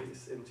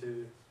biographies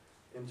into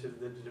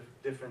the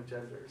different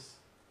genders.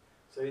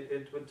 So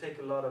it would take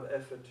a lot of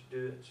effort to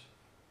do it.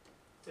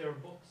 There are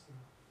bots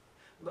now.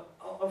 But,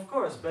 of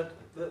course, but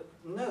the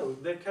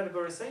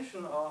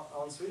categorization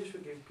on Swedish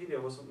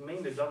Wikipedia was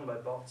mainly done by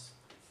bots,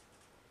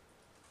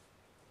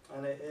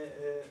 and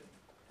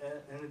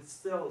it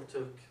still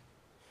took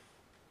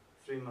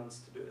 3 months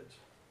to do it.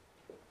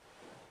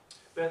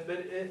 But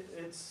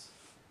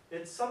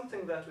it's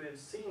something that we've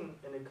seen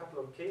in a couple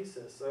of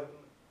cases.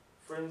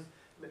 For instance,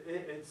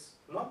 it's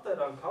not that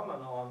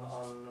uncommon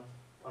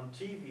on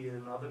TV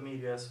and other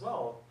media as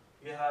well.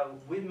 You have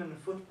women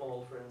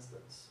football, for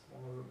instance,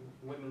 or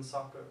women's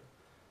soccer,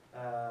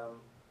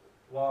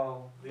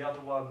 while the other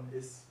one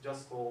is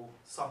just called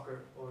soccer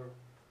or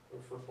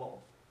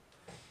football.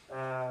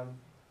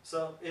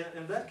 So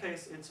in that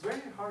case, it's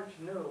very hard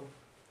to know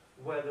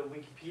whether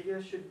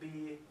Wikipedia should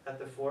be at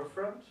the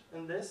forefront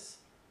in this,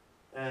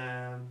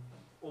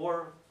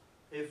 or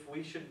if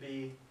we should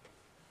be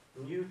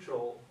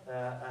neutral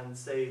and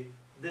say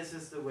this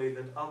is the way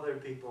that other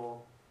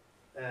people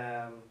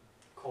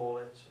call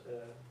it.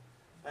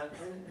 And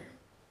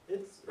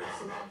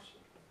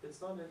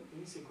it's not an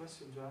easy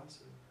question to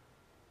answer.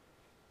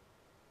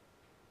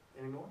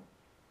 Any more?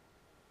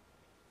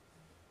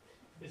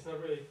 It's not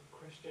really a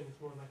question,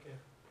 it's more like a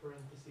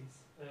parenthesis.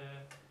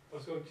 I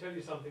was going to tell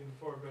you something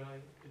before, but I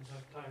didn't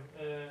have time.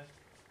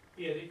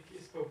 Erik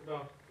spoke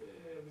about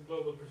the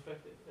global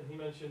perspective, and he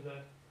mentioned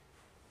that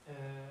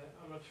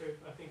I'm not sure if,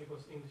 I think it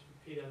was English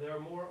Wikipedia, there are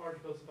more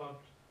articles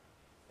about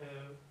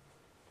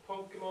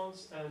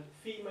Pokemons and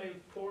female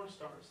porn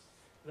stars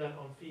than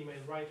on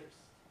female writers.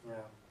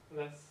 Yeah. And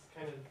that's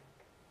kind of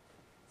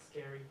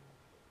scary.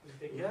 to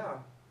think Yeah,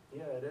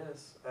 yeah, it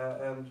is.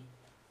 And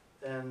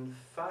in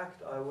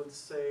fact, I would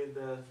say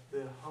that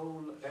the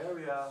whole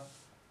area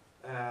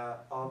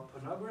of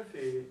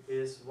pornography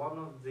is one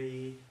of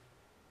the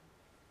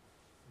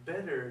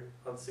better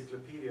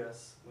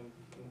encyclopedias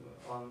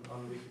on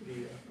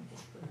Wikipedia.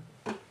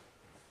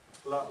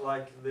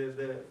 Like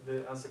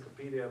the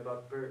encyclopedia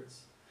about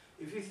birds.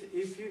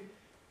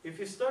 If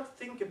you start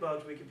to think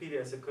about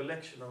Wikipedia as a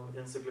collection of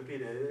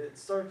encyclopedia,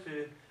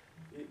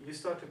 you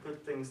start to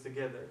put things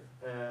together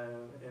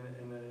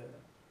in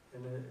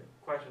a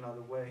quite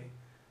another way.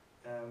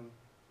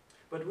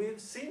 But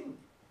we've seen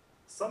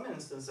some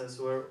instances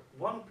where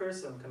one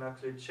person can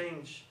actually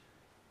change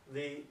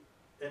the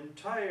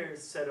entire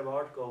set of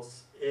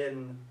articles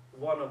in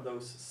one of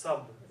those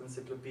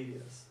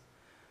sub-encyclopedias.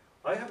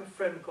 I have a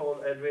friend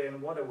called Adrienne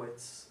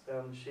Wadowitz,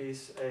 and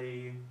she's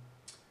a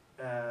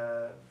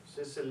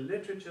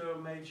literature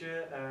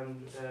major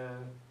and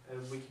a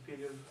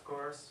Wikipedia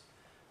course.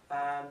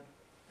 And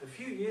a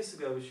few years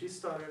ago, she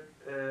started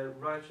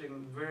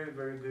writing very,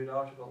 very good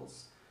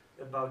articles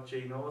about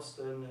Jane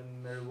Austen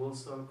and Mary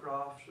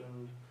Wollstonecraft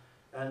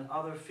and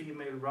other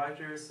female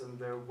writers and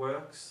their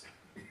works.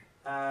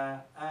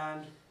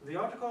 And the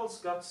articles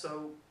got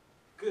so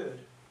good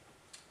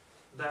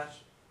that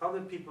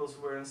other peoples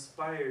were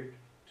inspired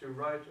to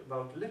write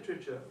about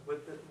literature,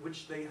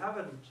 which they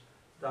haven't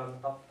done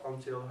up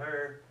until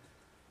her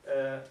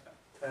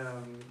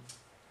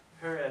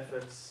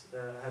efforts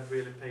had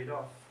really paid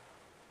off.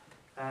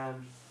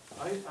 And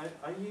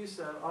I use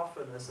that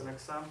often as an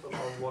example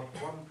of what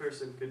one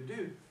person could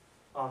do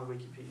on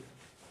Wikipedia.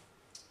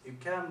 You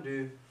can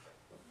do,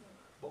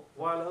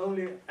 while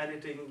only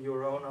editing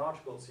your own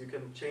articles, you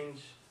can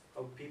change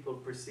how people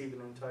perceive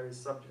an entire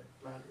subject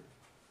matter.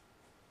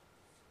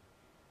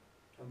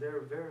 And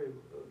they're very,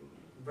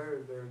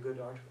 very, very good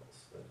articles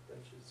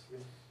that you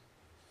read.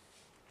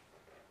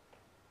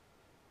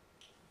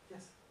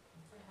 Yes?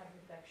 I have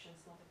reflections,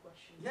 not a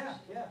question. Yeah,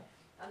 yeah.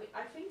 I mean,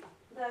 I think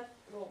that,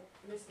 well,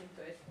 listening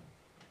to it,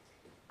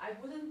 I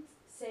wouldn't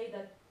say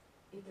that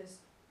it is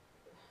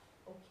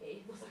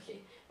okay, not okay,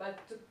 but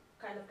to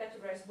kind of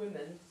categorize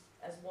women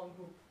as one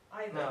group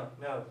either.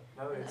 No,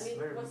 And it's I mean,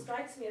 very... what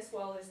strikes me as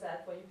well is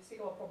that when you speak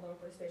about problem of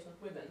participation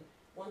of women,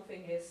 one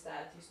thing is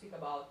that you speak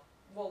about,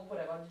 well,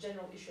 whatever, the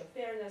general issue of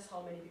fairness,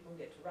 how many people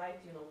get to write,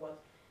 you know, what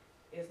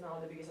is now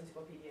the biggest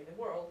encyclopedia in the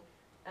world,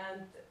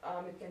 and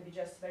it can be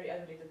just very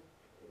elevated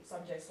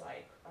subjects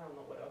like, I don't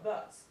know, whatever,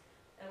 birds.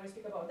 And when we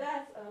speak about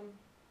that,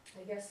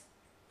 I guess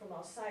from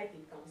our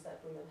society it comes that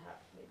women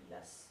have maybe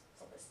less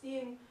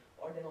self-esteem,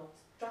 or they're not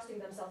trusting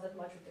themselves that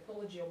much with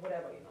technology or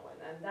whatever, you know,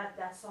 and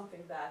that's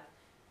something that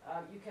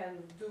you can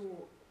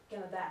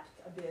adapt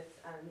a bit,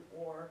 and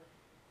or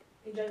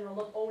in general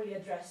not only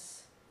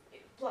address,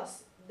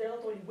 plus there are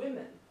not only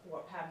women who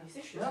have these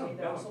issues, I mean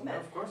there are also men.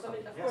 Of course So I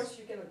mean, of course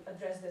you can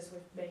address this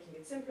with making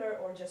it simpler,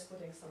 or just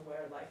putting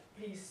somewhere like,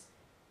 please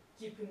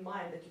keep in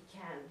mind that you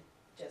can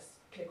just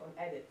click on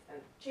edit and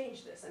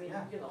change this. I mean,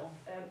 you know,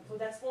 so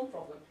that's one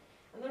problem.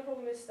 Another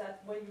problem is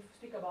that when you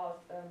speak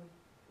about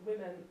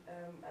women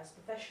as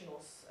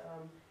professionals,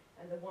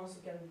 and the ones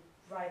who can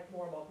write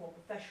more about more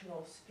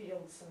professional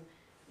fields, and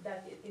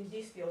that in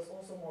these fields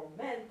also more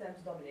men tend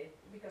to dominate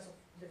because of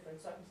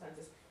different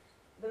circumstances,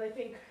 then I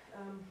think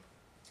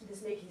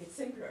this making it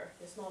simpler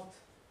is not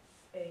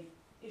a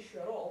issue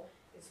at all.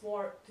 It's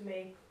more to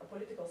make a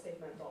political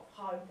statement of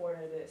how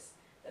important it is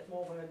that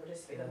more women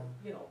participate, and,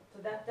 you know, so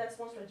that's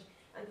one strategy.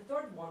 And the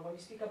third one, when you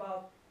speak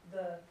about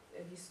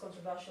these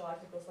controversial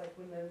articles like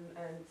women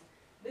and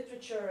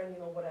literature and,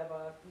 you know,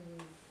 whatever,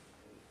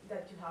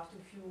 that you have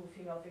too few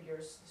female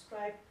figures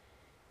described,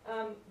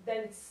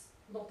 then it's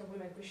not a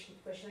women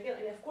question again.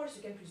 And of course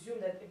you can presume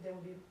that if there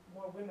would be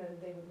more women,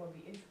 they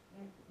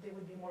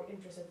would be more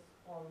interested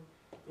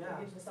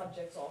into the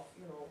subjects of,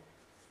 you know,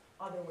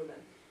 other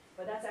women.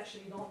 But that's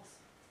actually not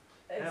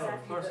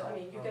exactly I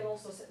mean, you can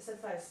also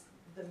synthesize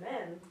the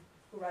men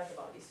who write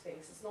about these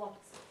things. It's not,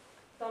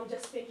 so I'm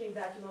just thinking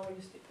that, you know, when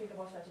you think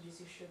about strategies,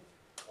 you should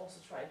also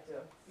try to,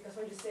 because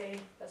when you say,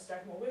 let's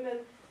attract more women,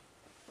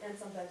 and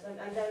sometimes,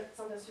 and then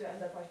sometimes you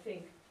end up, I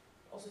think,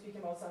 also speaking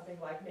about something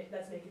like,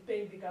 let's make it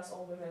pink because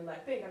all women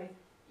like pink. I mean,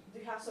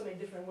 you have so many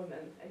different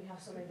women, and you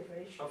have so many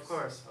different issues. Of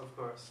course.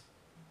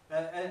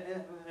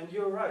 And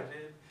you're right.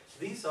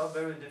 These are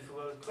very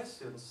difficult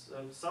questions.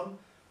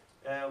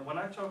 When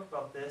I talk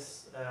about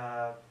this,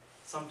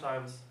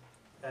 sometimes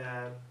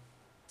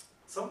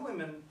some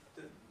women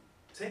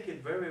take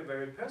it very,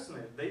 very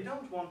personally. They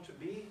don't want to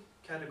be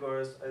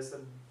categorized as a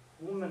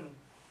woman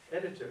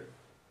editor.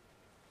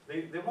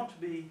 They want to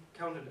be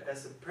counted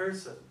as a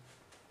person,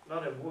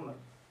 not a woman.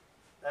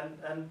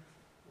 And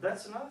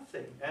that's another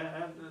thing.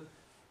 And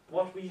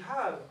what we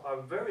have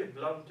are very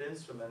blunt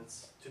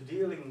instruments to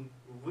dealing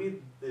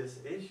with this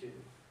issue.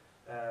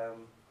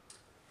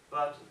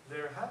 But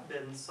there have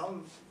been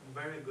some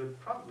very good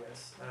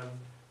progress,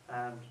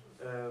 and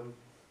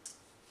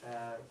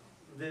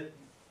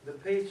the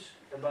page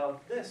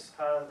about this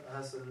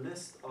has a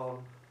list of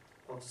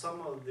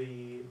some of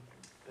the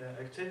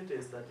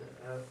activities that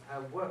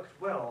have worked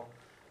well,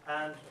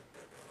 and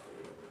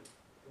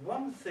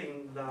one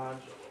thing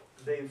that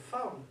they've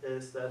found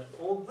is that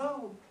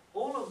although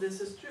all of this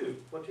is true,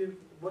 what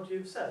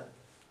you've said,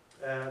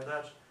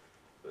 that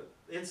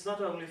it's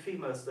not only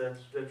females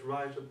that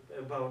write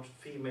about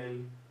female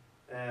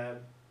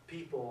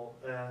people,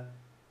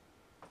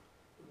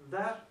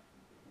 that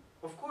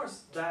of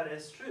course that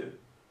is true,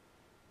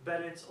 but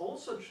it's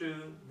also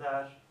true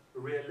that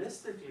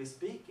realistically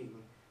speaking,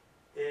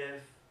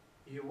 if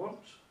you want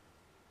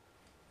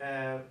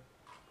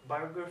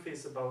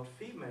biographies about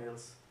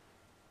females,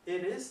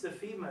 it is the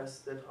females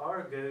that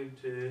are going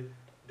to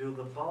do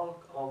the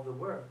bulk of the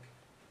work.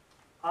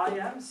 I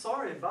am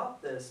sorry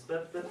about this,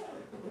 but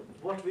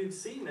what we've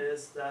seen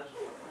is that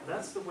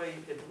that's the way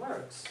it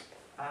works.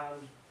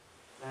 And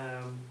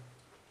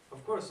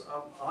of course,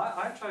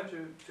 I try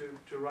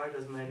to write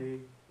as many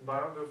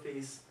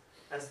biographies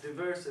as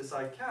diverse as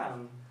I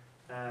can,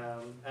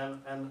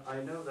 and I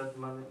know that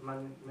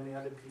many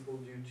other people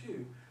do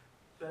too.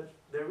 But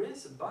there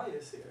is a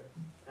bias here,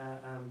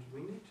 and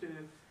we need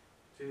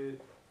to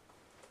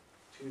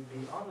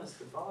be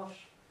honest about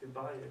the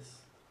bias,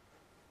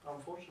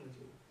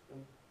 unfortunately.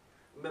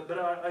 But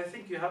I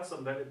think you have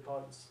some valid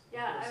points.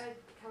 Yeah, I would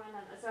comment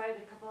on, so I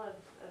had a couple of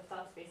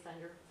thoughts based on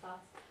your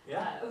thoughts.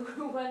 Yeah.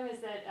 One was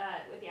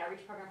that with the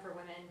outreach program for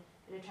women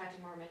and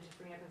attracting more women to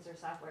free and open source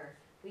software,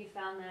 we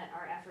found that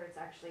our efforts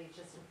actually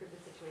just improved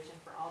the situation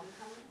for all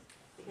newcomers,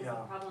 because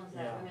the problems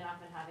that women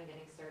often have in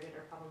getting started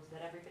are problems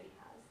that everybody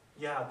has.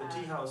 Yeah, the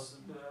tea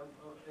house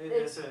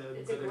is a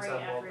It's good a great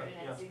example effort, of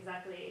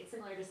that. and it's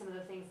similar to some of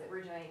the things that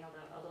we're doing,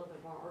 although a little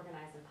bit more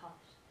organized and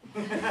polished.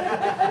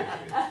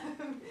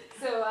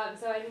 So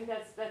I think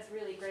that's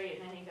really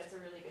great, and I think that's a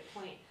really good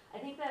point. I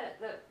think that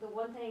the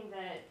one thing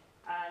that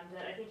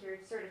I think you're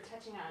sort of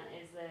touching on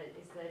is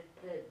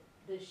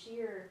the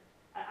sheer.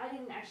 I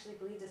didn't actually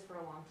believe this for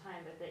a long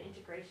time, but the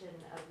integration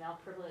of male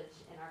privilege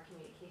in our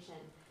communication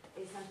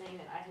is something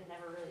that I had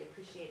never really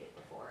appreciated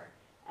before.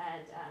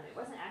 And it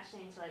wasn't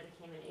actually until I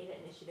became an ADA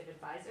Initiative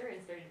advisor and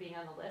started being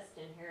on the list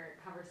and hear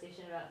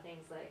conversation about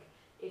things like,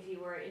 if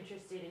you were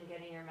interested in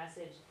getting your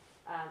message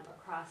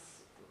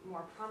across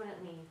more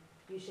prominently,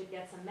 you should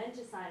get some men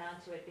to sign on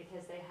to it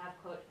because they have,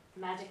 quote,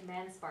 magic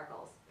man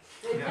sparkles.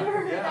 I've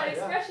never heard that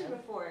expression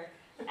before.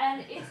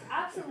 And it's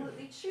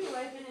absolutely true.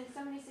 I've been in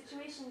so many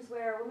situations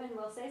where a woman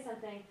will say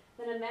something,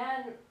 then a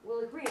man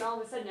will agree, and all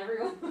of a sudden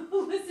everyone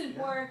will listen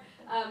more,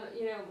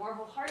 more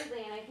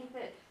wholeheartedly. And I think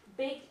that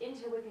baked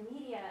into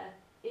Wikimedia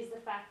is the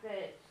fact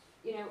that,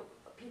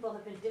 people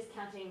have been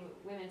discounting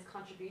women's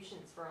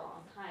contributions for a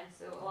long time.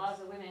 So a lot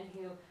of the women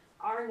who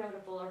are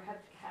notable or have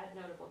had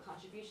notable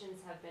contributions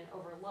have been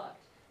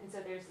overlooked. And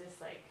so there's this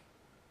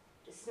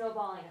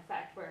snowballing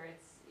effect where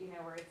it's,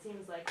 where it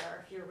seems like there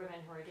are fewer women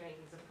who are doing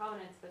things of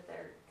prominence, but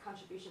their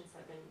contributions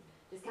have been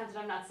discounted.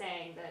 I'm not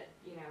saying that,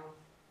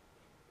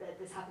 that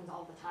this happens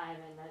all the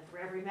time and that for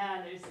every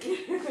man there's,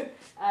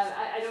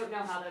 I don't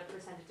know how the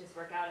percentages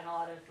work out, and a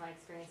lot of my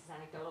experience is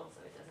anecdotal,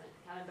 so it doesn't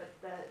count, but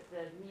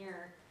the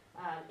mere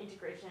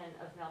integration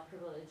of male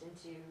privilege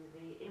into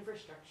the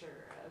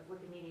infrastructure of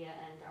Wikimedia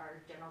and our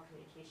general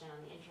communication on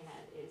the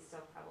internet is so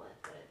prevalent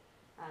that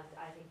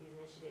I think these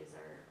initiatives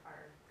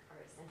are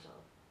essential.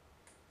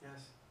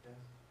 Yes.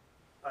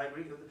 I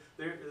agree.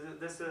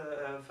 There's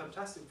a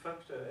fantastic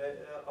photo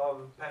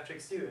of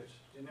Patrick Stewart,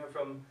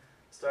 from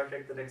Star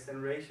Trek The Next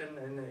Generation,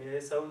 and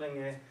he's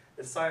holding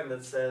a sign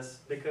that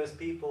says, because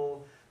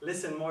people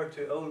listen more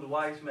to old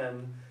white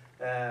men,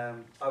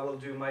 I will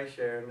do my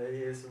share. And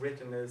he has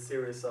written a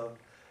series of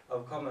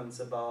comments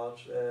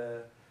about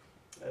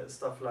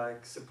stuff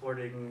like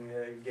supporting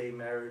gay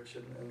marriage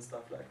and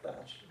stuff like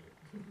that.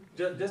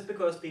 Just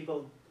because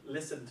people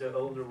listen to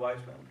older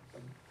white men.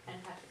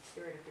 And Patrick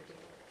Stewart in particular.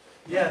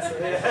 Yes,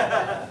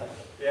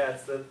 yeah,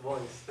 it's that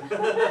voice.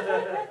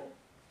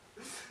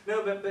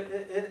 No, but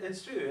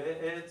it's true.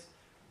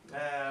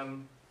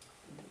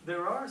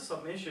 There are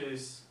some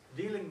issues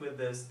dealing with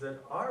this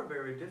that are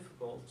very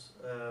difficult,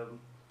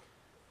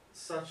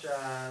 such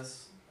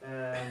as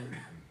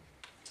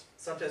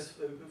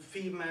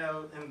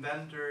female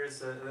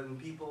inventors and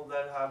people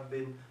that have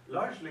been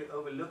largely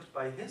overlooked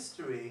by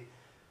history,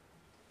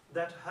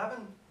 that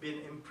haven't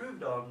been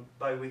improved on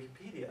by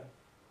Wikipedia.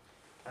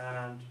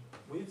 And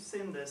we've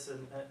seen this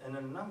in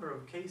a number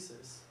of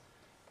cases.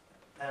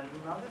 And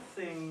another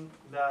thing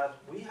that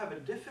we have a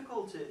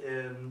difficulty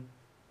in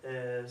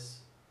is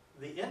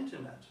the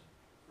internet.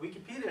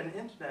 Wikipedia and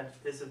internet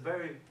is a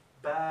very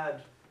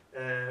bad,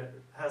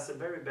 has a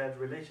very bad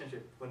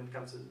relationship when it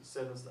comes to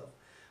certain stuff.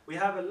 We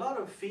have a lot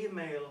of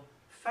female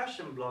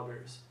fashion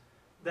bloggers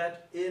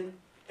that in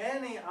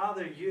any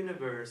other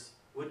universe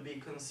would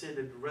be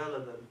considered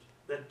relevant,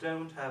 that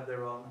don't have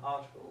their own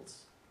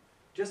articles,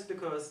 just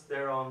because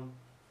they're on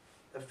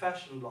a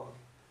fashion blog.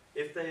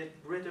 If they'd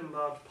written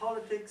about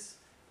politics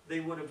they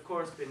would of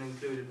course been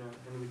included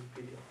in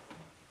Wikipedia.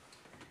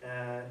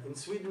 In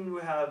Sweden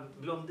we have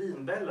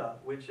Blondinbella,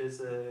 which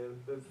is a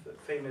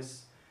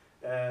famous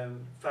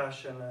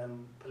fashion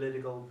and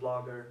political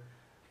blogger,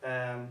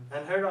 and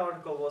her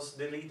article was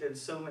deleted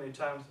so many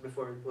times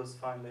before it was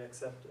finally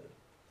accepted.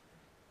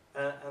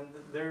 And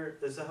there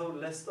is a whole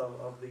list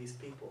of these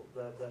people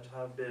that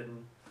have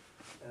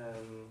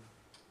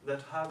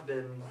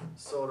been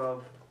sort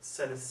of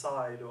set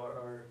aside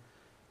or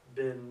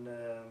been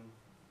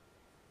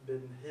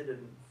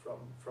hidden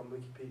from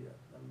Wikipedia,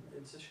 and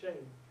it's a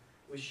shame.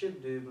 We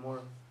should do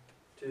more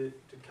to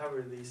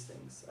cover these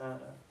things.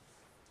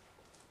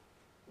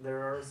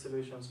 There are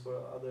solutions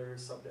for other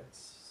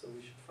subjects, so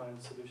we should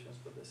find solutions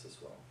for this as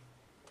well.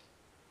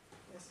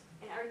 Yes.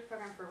 In our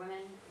program for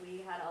women,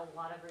 we had a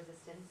lot of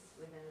resistance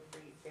within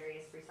the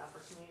various free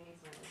software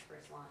communities when it was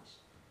first launched.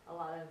 A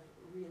lot of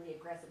really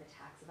aggressive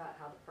attacks about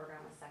how the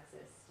program was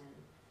sexist,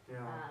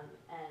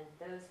 and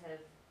those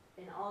have,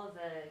 in all of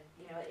the,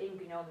 in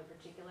GNOME in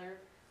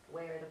particular,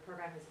 where the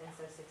program has been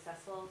so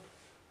successful,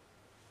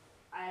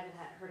 I haven't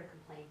heard a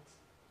complaint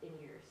in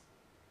years.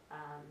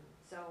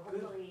 So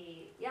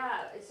hopefully,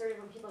 it's sort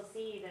of when people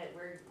see that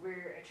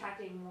we're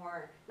attracting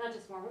more, not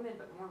just more women,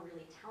 but more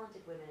really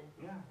talented women,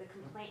 the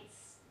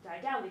complaints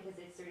die down, because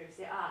it's sort of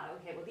say,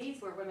 okay, well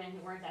these were women who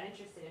weren't that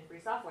interested in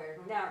free software,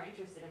 who now are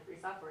interested in free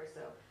software,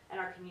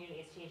 and our community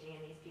is changing,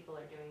 and these people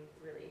are doing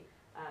really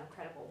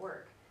credible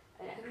work.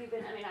 And have you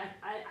been,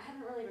 I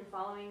haven't really been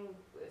following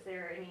if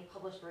there are any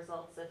published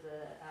results of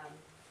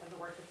the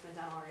work that's been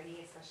done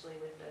already, especially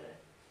with the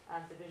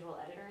visual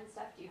editor and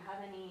stuff. Do you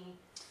have any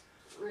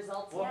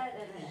results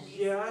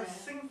yet? I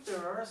think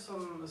there are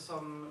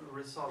some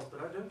results,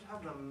 but I don't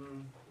have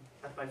them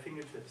at my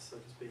fingertips, so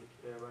to speak,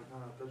 right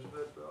now. But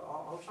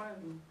I'll try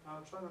and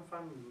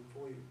find them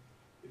for you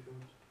if you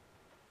want.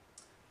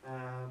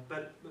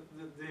 But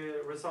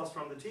the results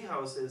from the Tea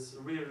House is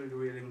really,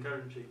 really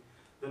encouraging.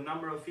 The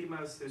number of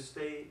females who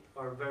stay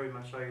are very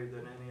much higher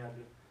than any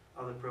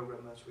other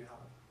program that we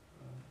have.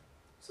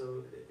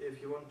 So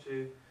if you want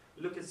to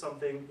look at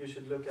something, you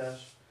should look at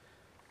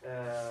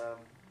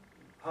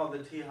how the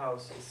Tea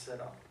House is set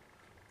up.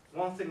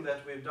 One thing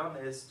that we've done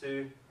is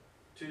to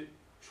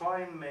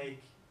try and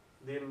make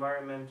the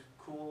environment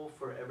cool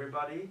for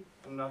everybody,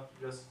 and not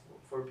just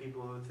for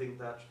people who think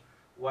that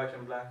white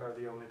and black are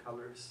the only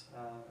colors,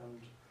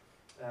 and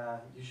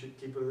you should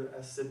keep it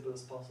as simple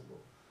as possible.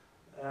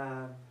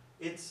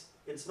 It's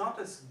not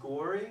as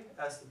gory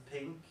as the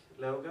pink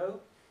logo,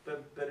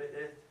 but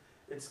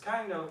it's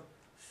kind of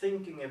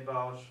thinking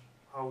about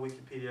how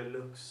Wikipedia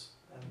looks,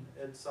 and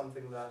it's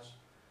something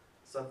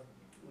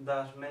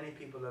that many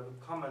people have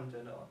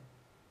commented on,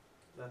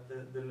 that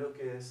the look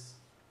is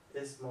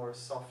more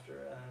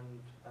softer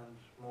and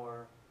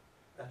more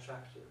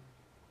attractive.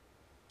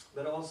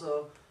 But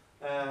also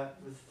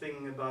the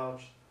thing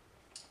about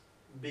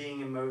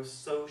being a more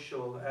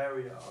social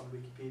area on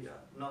Wikipedia,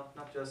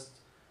 not just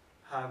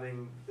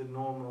having the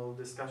normal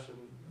discussion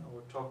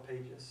or talk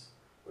pages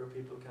where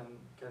people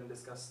can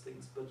discuss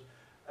things, but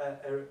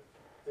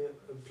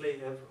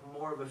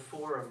more of a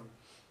forum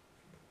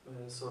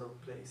sort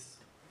of place.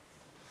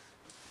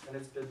 And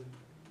it's been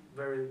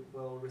very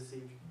well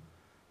received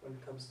when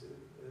it comes to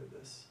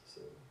this.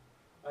 So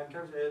I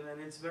encourage it, and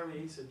it's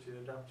very easy to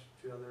adapt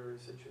to other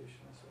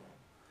situations as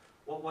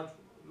well.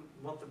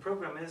 What the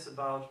program is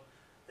about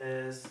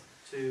is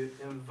to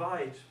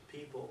invite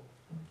people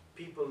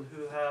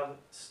who have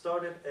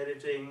started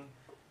editing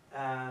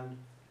and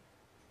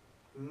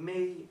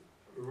may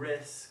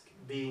risk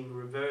being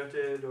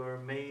reverted, or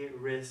may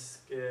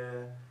risk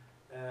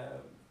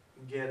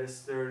get a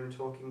stern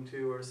talking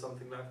to or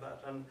something like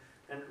that, and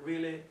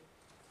really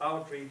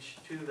outreach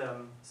to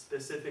them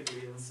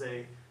specifically and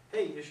say,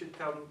 hey, you should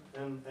come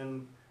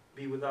and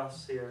be with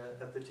us here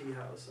at the Tea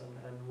House,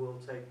 and we'll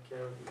take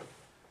care of you.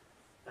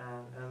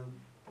 And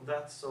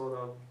that sort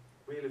of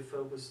really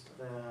focused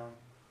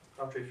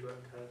outreach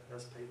work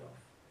has paid off.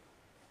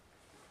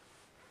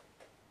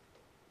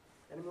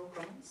 Any more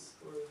comments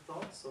or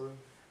thoughts or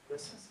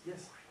questions?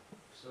 Yes.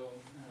 So,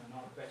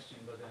 not a question,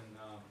 but then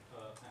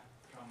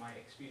from my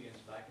experience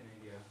back in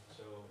India,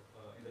 so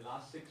in the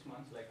last 6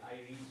 months, like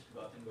I reached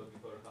Gothenburg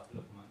for a couple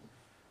of months.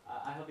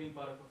 I have been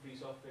part of a free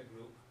software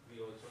group. We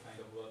also kind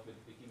of work with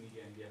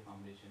Wikimedia India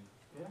Foundation.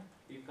 Yeah.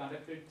 We've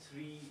conducted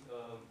 3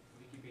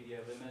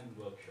 Wikipedia women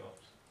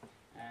workshops.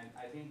 And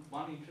I think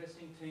one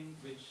interesting thing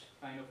which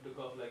kind of took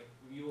off, like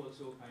you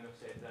also kind of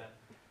said that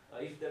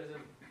if there is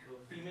a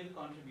female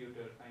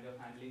contributor kind of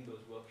handling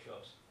those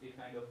workshops, it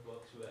kind of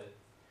works well.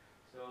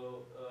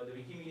 So the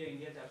Wikimedia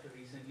India chapter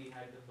recently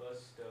had the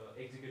first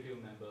executive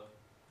member.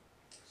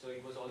 So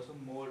it was also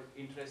more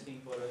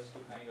interesting for us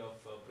to kind of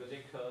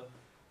project her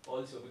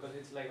also, because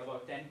it's like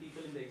about 10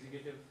 people in the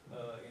executive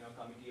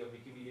committee of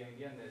Wikimedia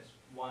India, and there's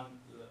one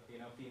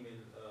female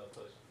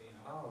person.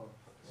 Oh.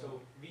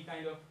 So we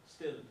kind of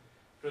still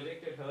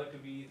projected her to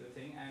be the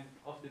thing, and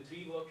of the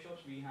 3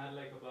 workshops we had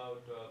like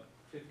about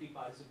 50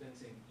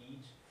 participants in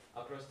each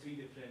across 3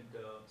 different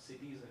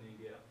cities in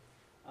India.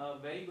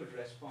 very good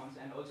response,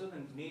 and also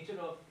the nature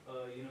of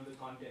the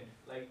content.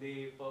 Like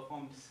they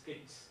performed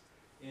skits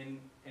in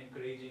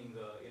encouraging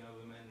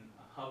women.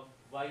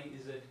 Why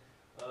is it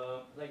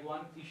like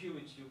one issue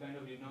which you kind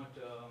of did not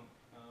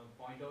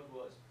point out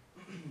was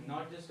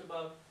not just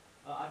about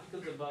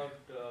articles about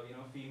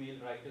female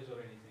writers or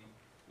anything,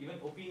 even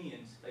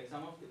opinions. Like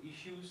some of the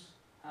issues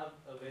have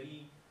a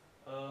very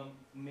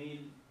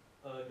male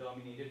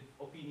dominated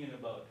opinion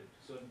about it.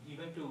 So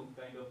even to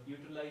kind of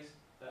utilize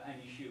an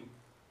issue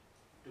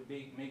to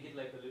make it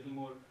like a little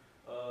more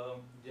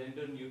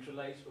gender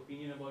neutralized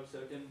opinion about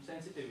certain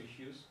sensitive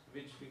issues,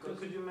 which because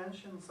Could you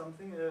mention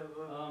something?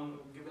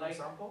 Give an like,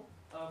 example.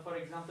 for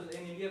example,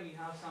 in India we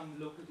have some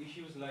local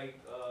issues like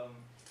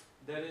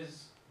there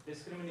is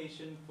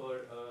discrimination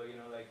for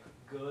like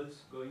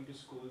girls going to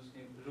schools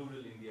in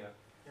rural India.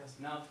 Yes.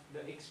 Now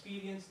the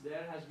experience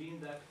there has been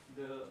that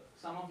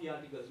some of the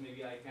articles,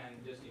 maybe I can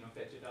just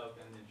fetch it out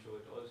and then show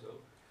it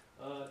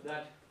also,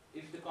 that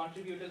if the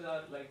contributors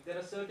are like, there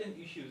are certain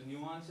issues,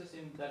 nuances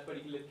in that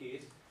particular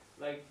case,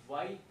 like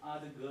why are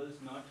the girls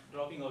not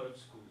dropping out of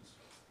schools?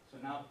 So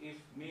now if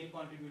male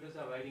contributors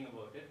are writing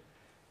about it,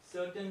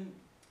 certain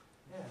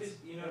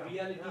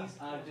realities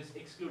are just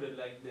excluded,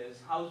 like there's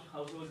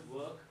household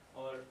work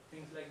or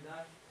things like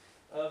that,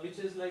 which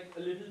is like a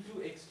little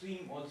too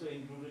extreme also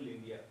in rural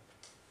India.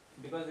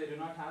 Because they do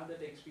not have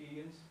that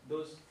experience,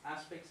 those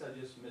aspects are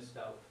just missed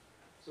out.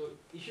 So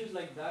issues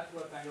like that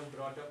were kind of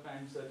brought up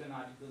and certain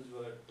articles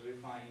were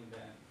refined,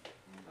 and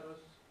that was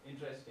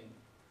interesting.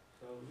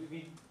 So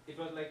it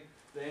was like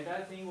the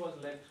entire thing was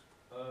like,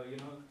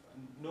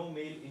 no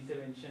male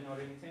intervention or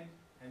anything,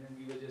 and then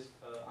we were just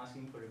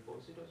asking for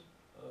reports. It was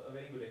a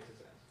very good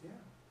exercise.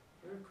 Yeah,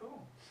 very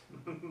cool.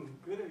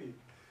 Good of you.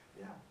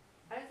 Yeah.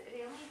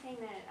 The only thing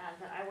that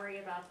I worry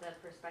about the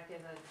perspective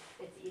of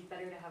it's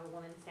better to have a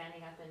woman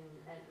standing up and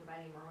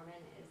inviting more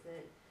women is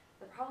that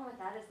the problem with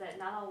that is that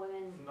not all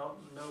women. No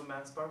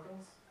man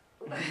sparkles.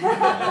 Well,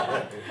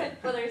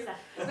 there's that.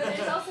 But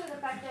there's also the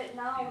fact that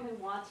not all women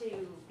want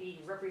to be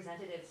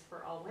representatives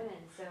for all women.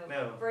 So,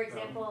 for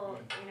example,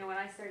 when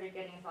I started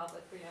getting involved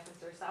with free and open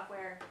source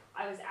software,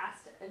 I was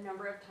asked a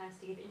number of times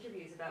to give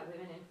interviews about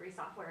women in free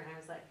software, and I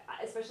was like,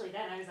 especially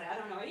then, I was like, I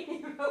don't know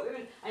anything about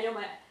women. I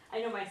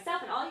know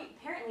myself, and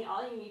apparently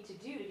all you need to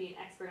do to be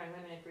an expert on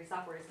women in free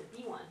software is to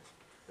be one,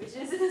 which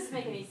doesn't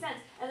make any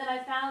sense. And then I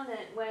found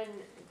that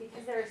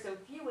because there are so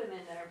few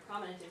women that are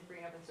prominent in free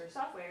and open source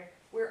software,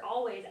 we're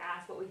always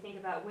asked what we think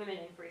about women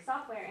in free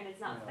software, and it's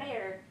not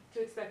fair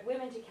to expect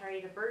women to carry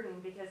the burden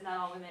because not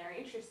all women are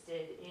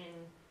interested in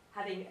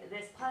having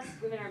this. Plus,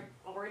 women are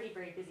already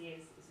very busy, as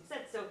you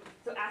said.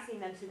 So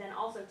asking them to then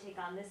also take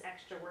on this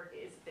extra work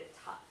is a bit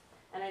tough.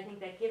 And I think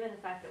that given the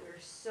fact that we're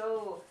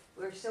so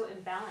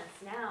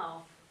imbalanced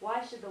now,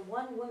 why should the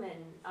one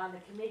woman on the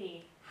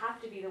committee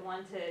have to be the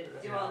one to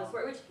do all this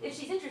work? Which, if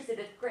she's interested,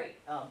 that's great.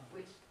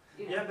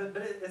 Yeah, but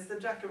it's the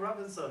Jackie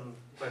Robinson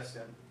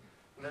question.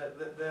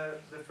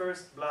 The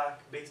first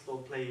black baseball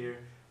player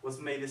was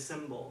made a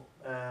symbol,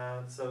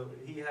 so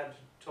he had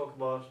to talk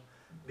about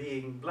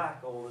being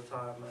black all the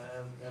time,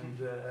 and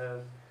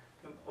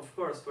of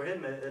course for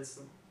him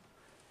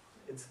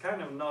it's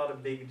kind of not a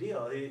big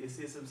deal. He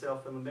sees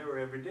himself in the mirror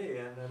every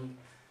day,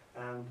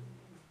 and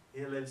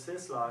he lives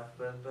his life.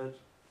 But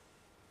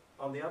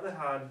on the other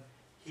hand,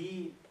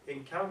 he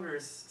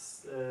encounters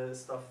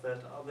stuff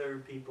that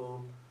other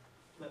people,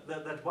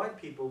 that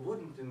white people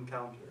wouldn't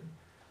encounter.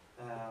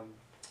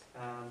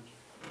 And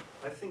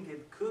I think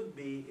it could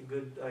be a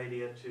good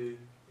idea to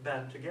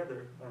band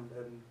together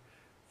and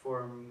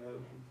form,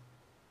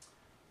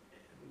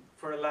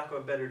 for a lack of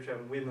a better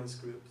term, women's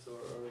groups or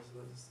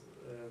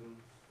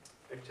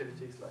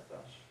activities like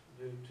that.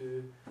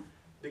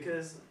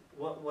 Because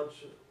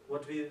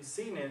what we've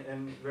seen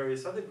in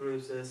various other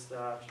groups is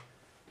that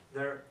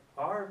there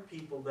are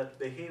people that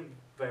behave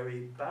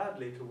very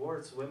badly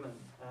towards women,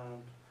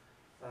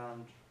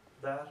 and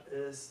that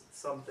is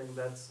something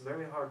that's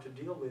very hard to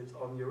deal with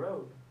on your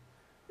own.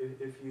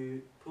 If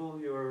you pull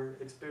your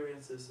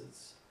experiences,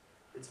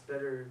 it's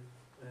better.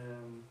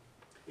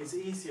 It's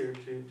easier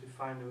to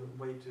find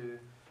a way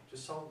to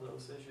solve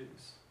those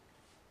issues.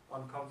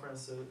 On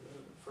conference,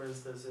 for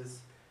instance,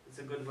 it's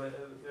a good way.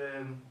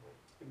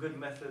 A good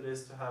method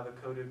is to have a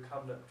code of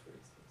conduct, for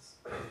instance.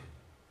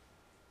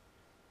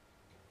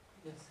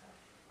 Yes.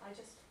 I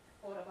just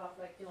thought about,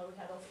 like, we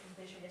had also a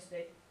presentation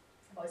yesterday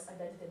about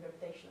identity and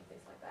reputation and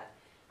things like that.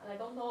 And I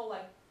don't know,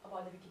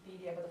 about the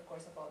Wikipedia, but of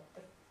course about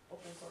the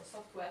open source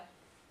software.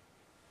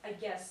 I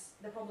guess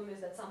the problem is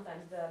that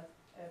sometimes the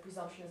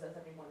presumption is that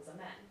everyone is a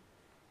man.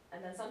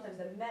 And then sometimes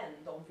the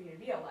men don't really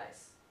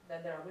realize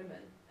that there are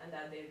women and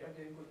that they are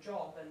doing a good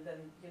job. And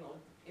then,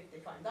 if they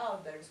find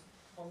out there's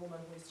one woman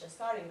who is just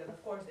starting, then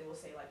of course they will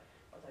say, like,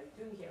 what are you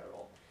doing here at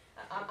all?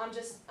 I'm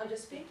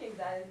just thinking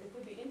that it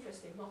would be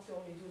interesting not to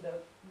only do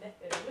the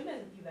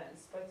women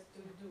events, but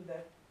to do the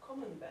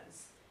common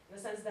events, in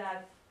the sense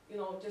that,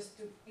 just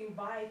to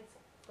invite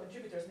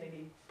contributors,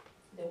 maybe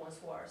the ones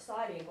who are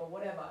studying or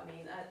whatever,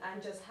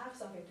 and just have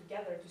something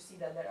together to see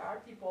that there are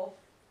people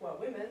who are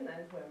women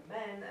and who are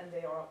men, and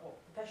they are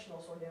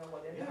professionals, or they know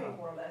what they're doing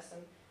more or less,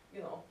 and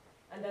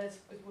and then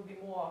it would be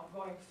more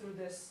going through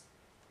this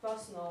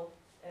personal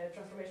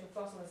transformation of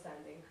personal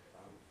understanding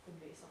could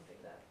be something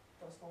that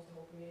transforms the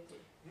whole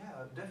community.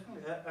 Yeah,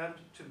 definitely. And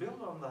to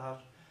build on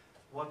that,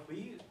 what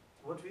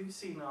we've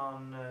seen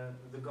on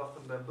the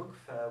Gothenburg Book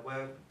Fair,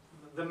 where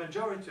the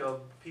majority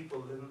of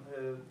people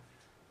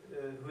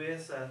who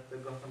is at the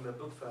Gothenburg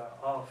Book Fair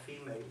are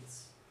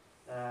females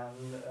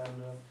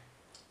and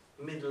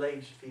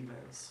middle-aged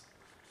females.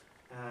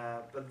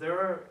 But there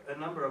are a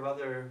number of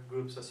other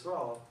groups as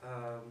well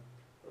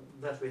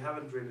that we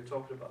haven't really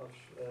talked about.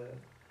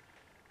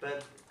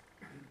 But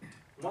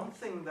one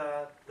thing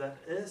that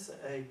is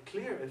a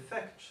clear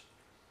effect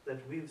that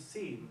we've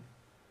seen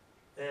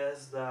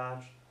is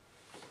that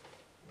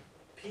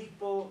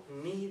people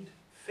need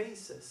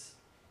faces.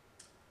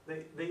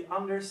 They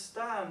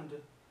understand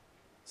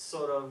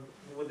sort of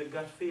with a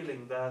gut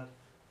feeling that,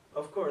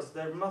 of course,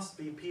 there must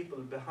be people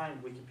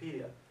behind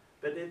Wikipedia,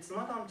 but it's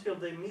not until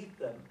they meet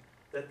them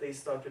that they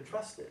start to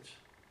trust it.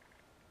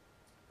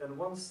 And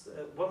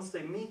once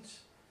they meet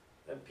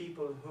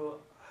people who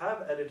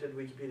have edited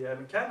Wikipedia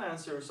and can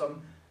answer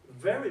some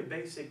very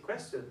basic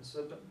questions.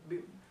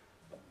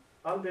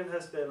 Albin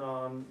has been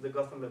on the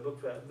Gothenburg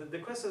Book Fair. The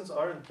questions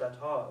aren't that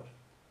hard.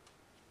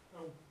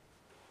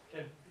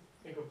 Can't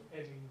think of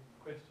any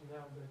question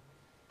now, but...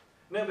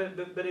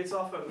 No, but it's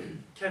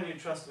often, can you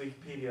trust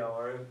Wikipedia?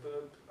 Or,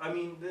 I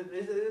mean,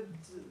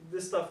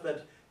 the stuff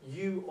that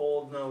you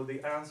all know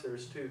the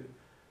answers to,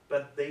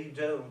 but they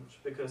don't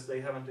because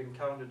they haven't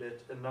encountered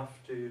it enough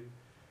to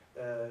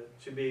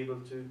be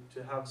able to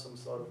have some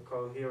sort of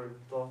coherent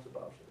thought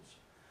about it.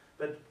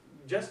 But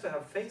just to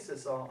have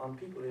faces on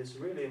people is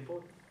really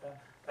important,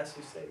 as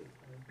you say.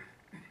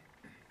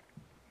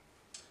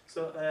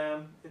 So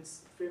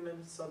it's 3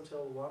 minutes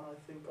until 1. I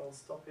think I'll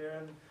stop here,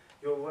 and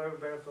you're very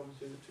welcome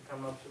to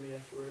come up to me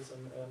afterwards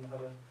and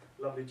have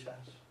a lovely chat.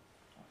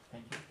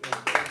 Thank you. Yeah,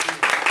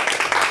 thank you.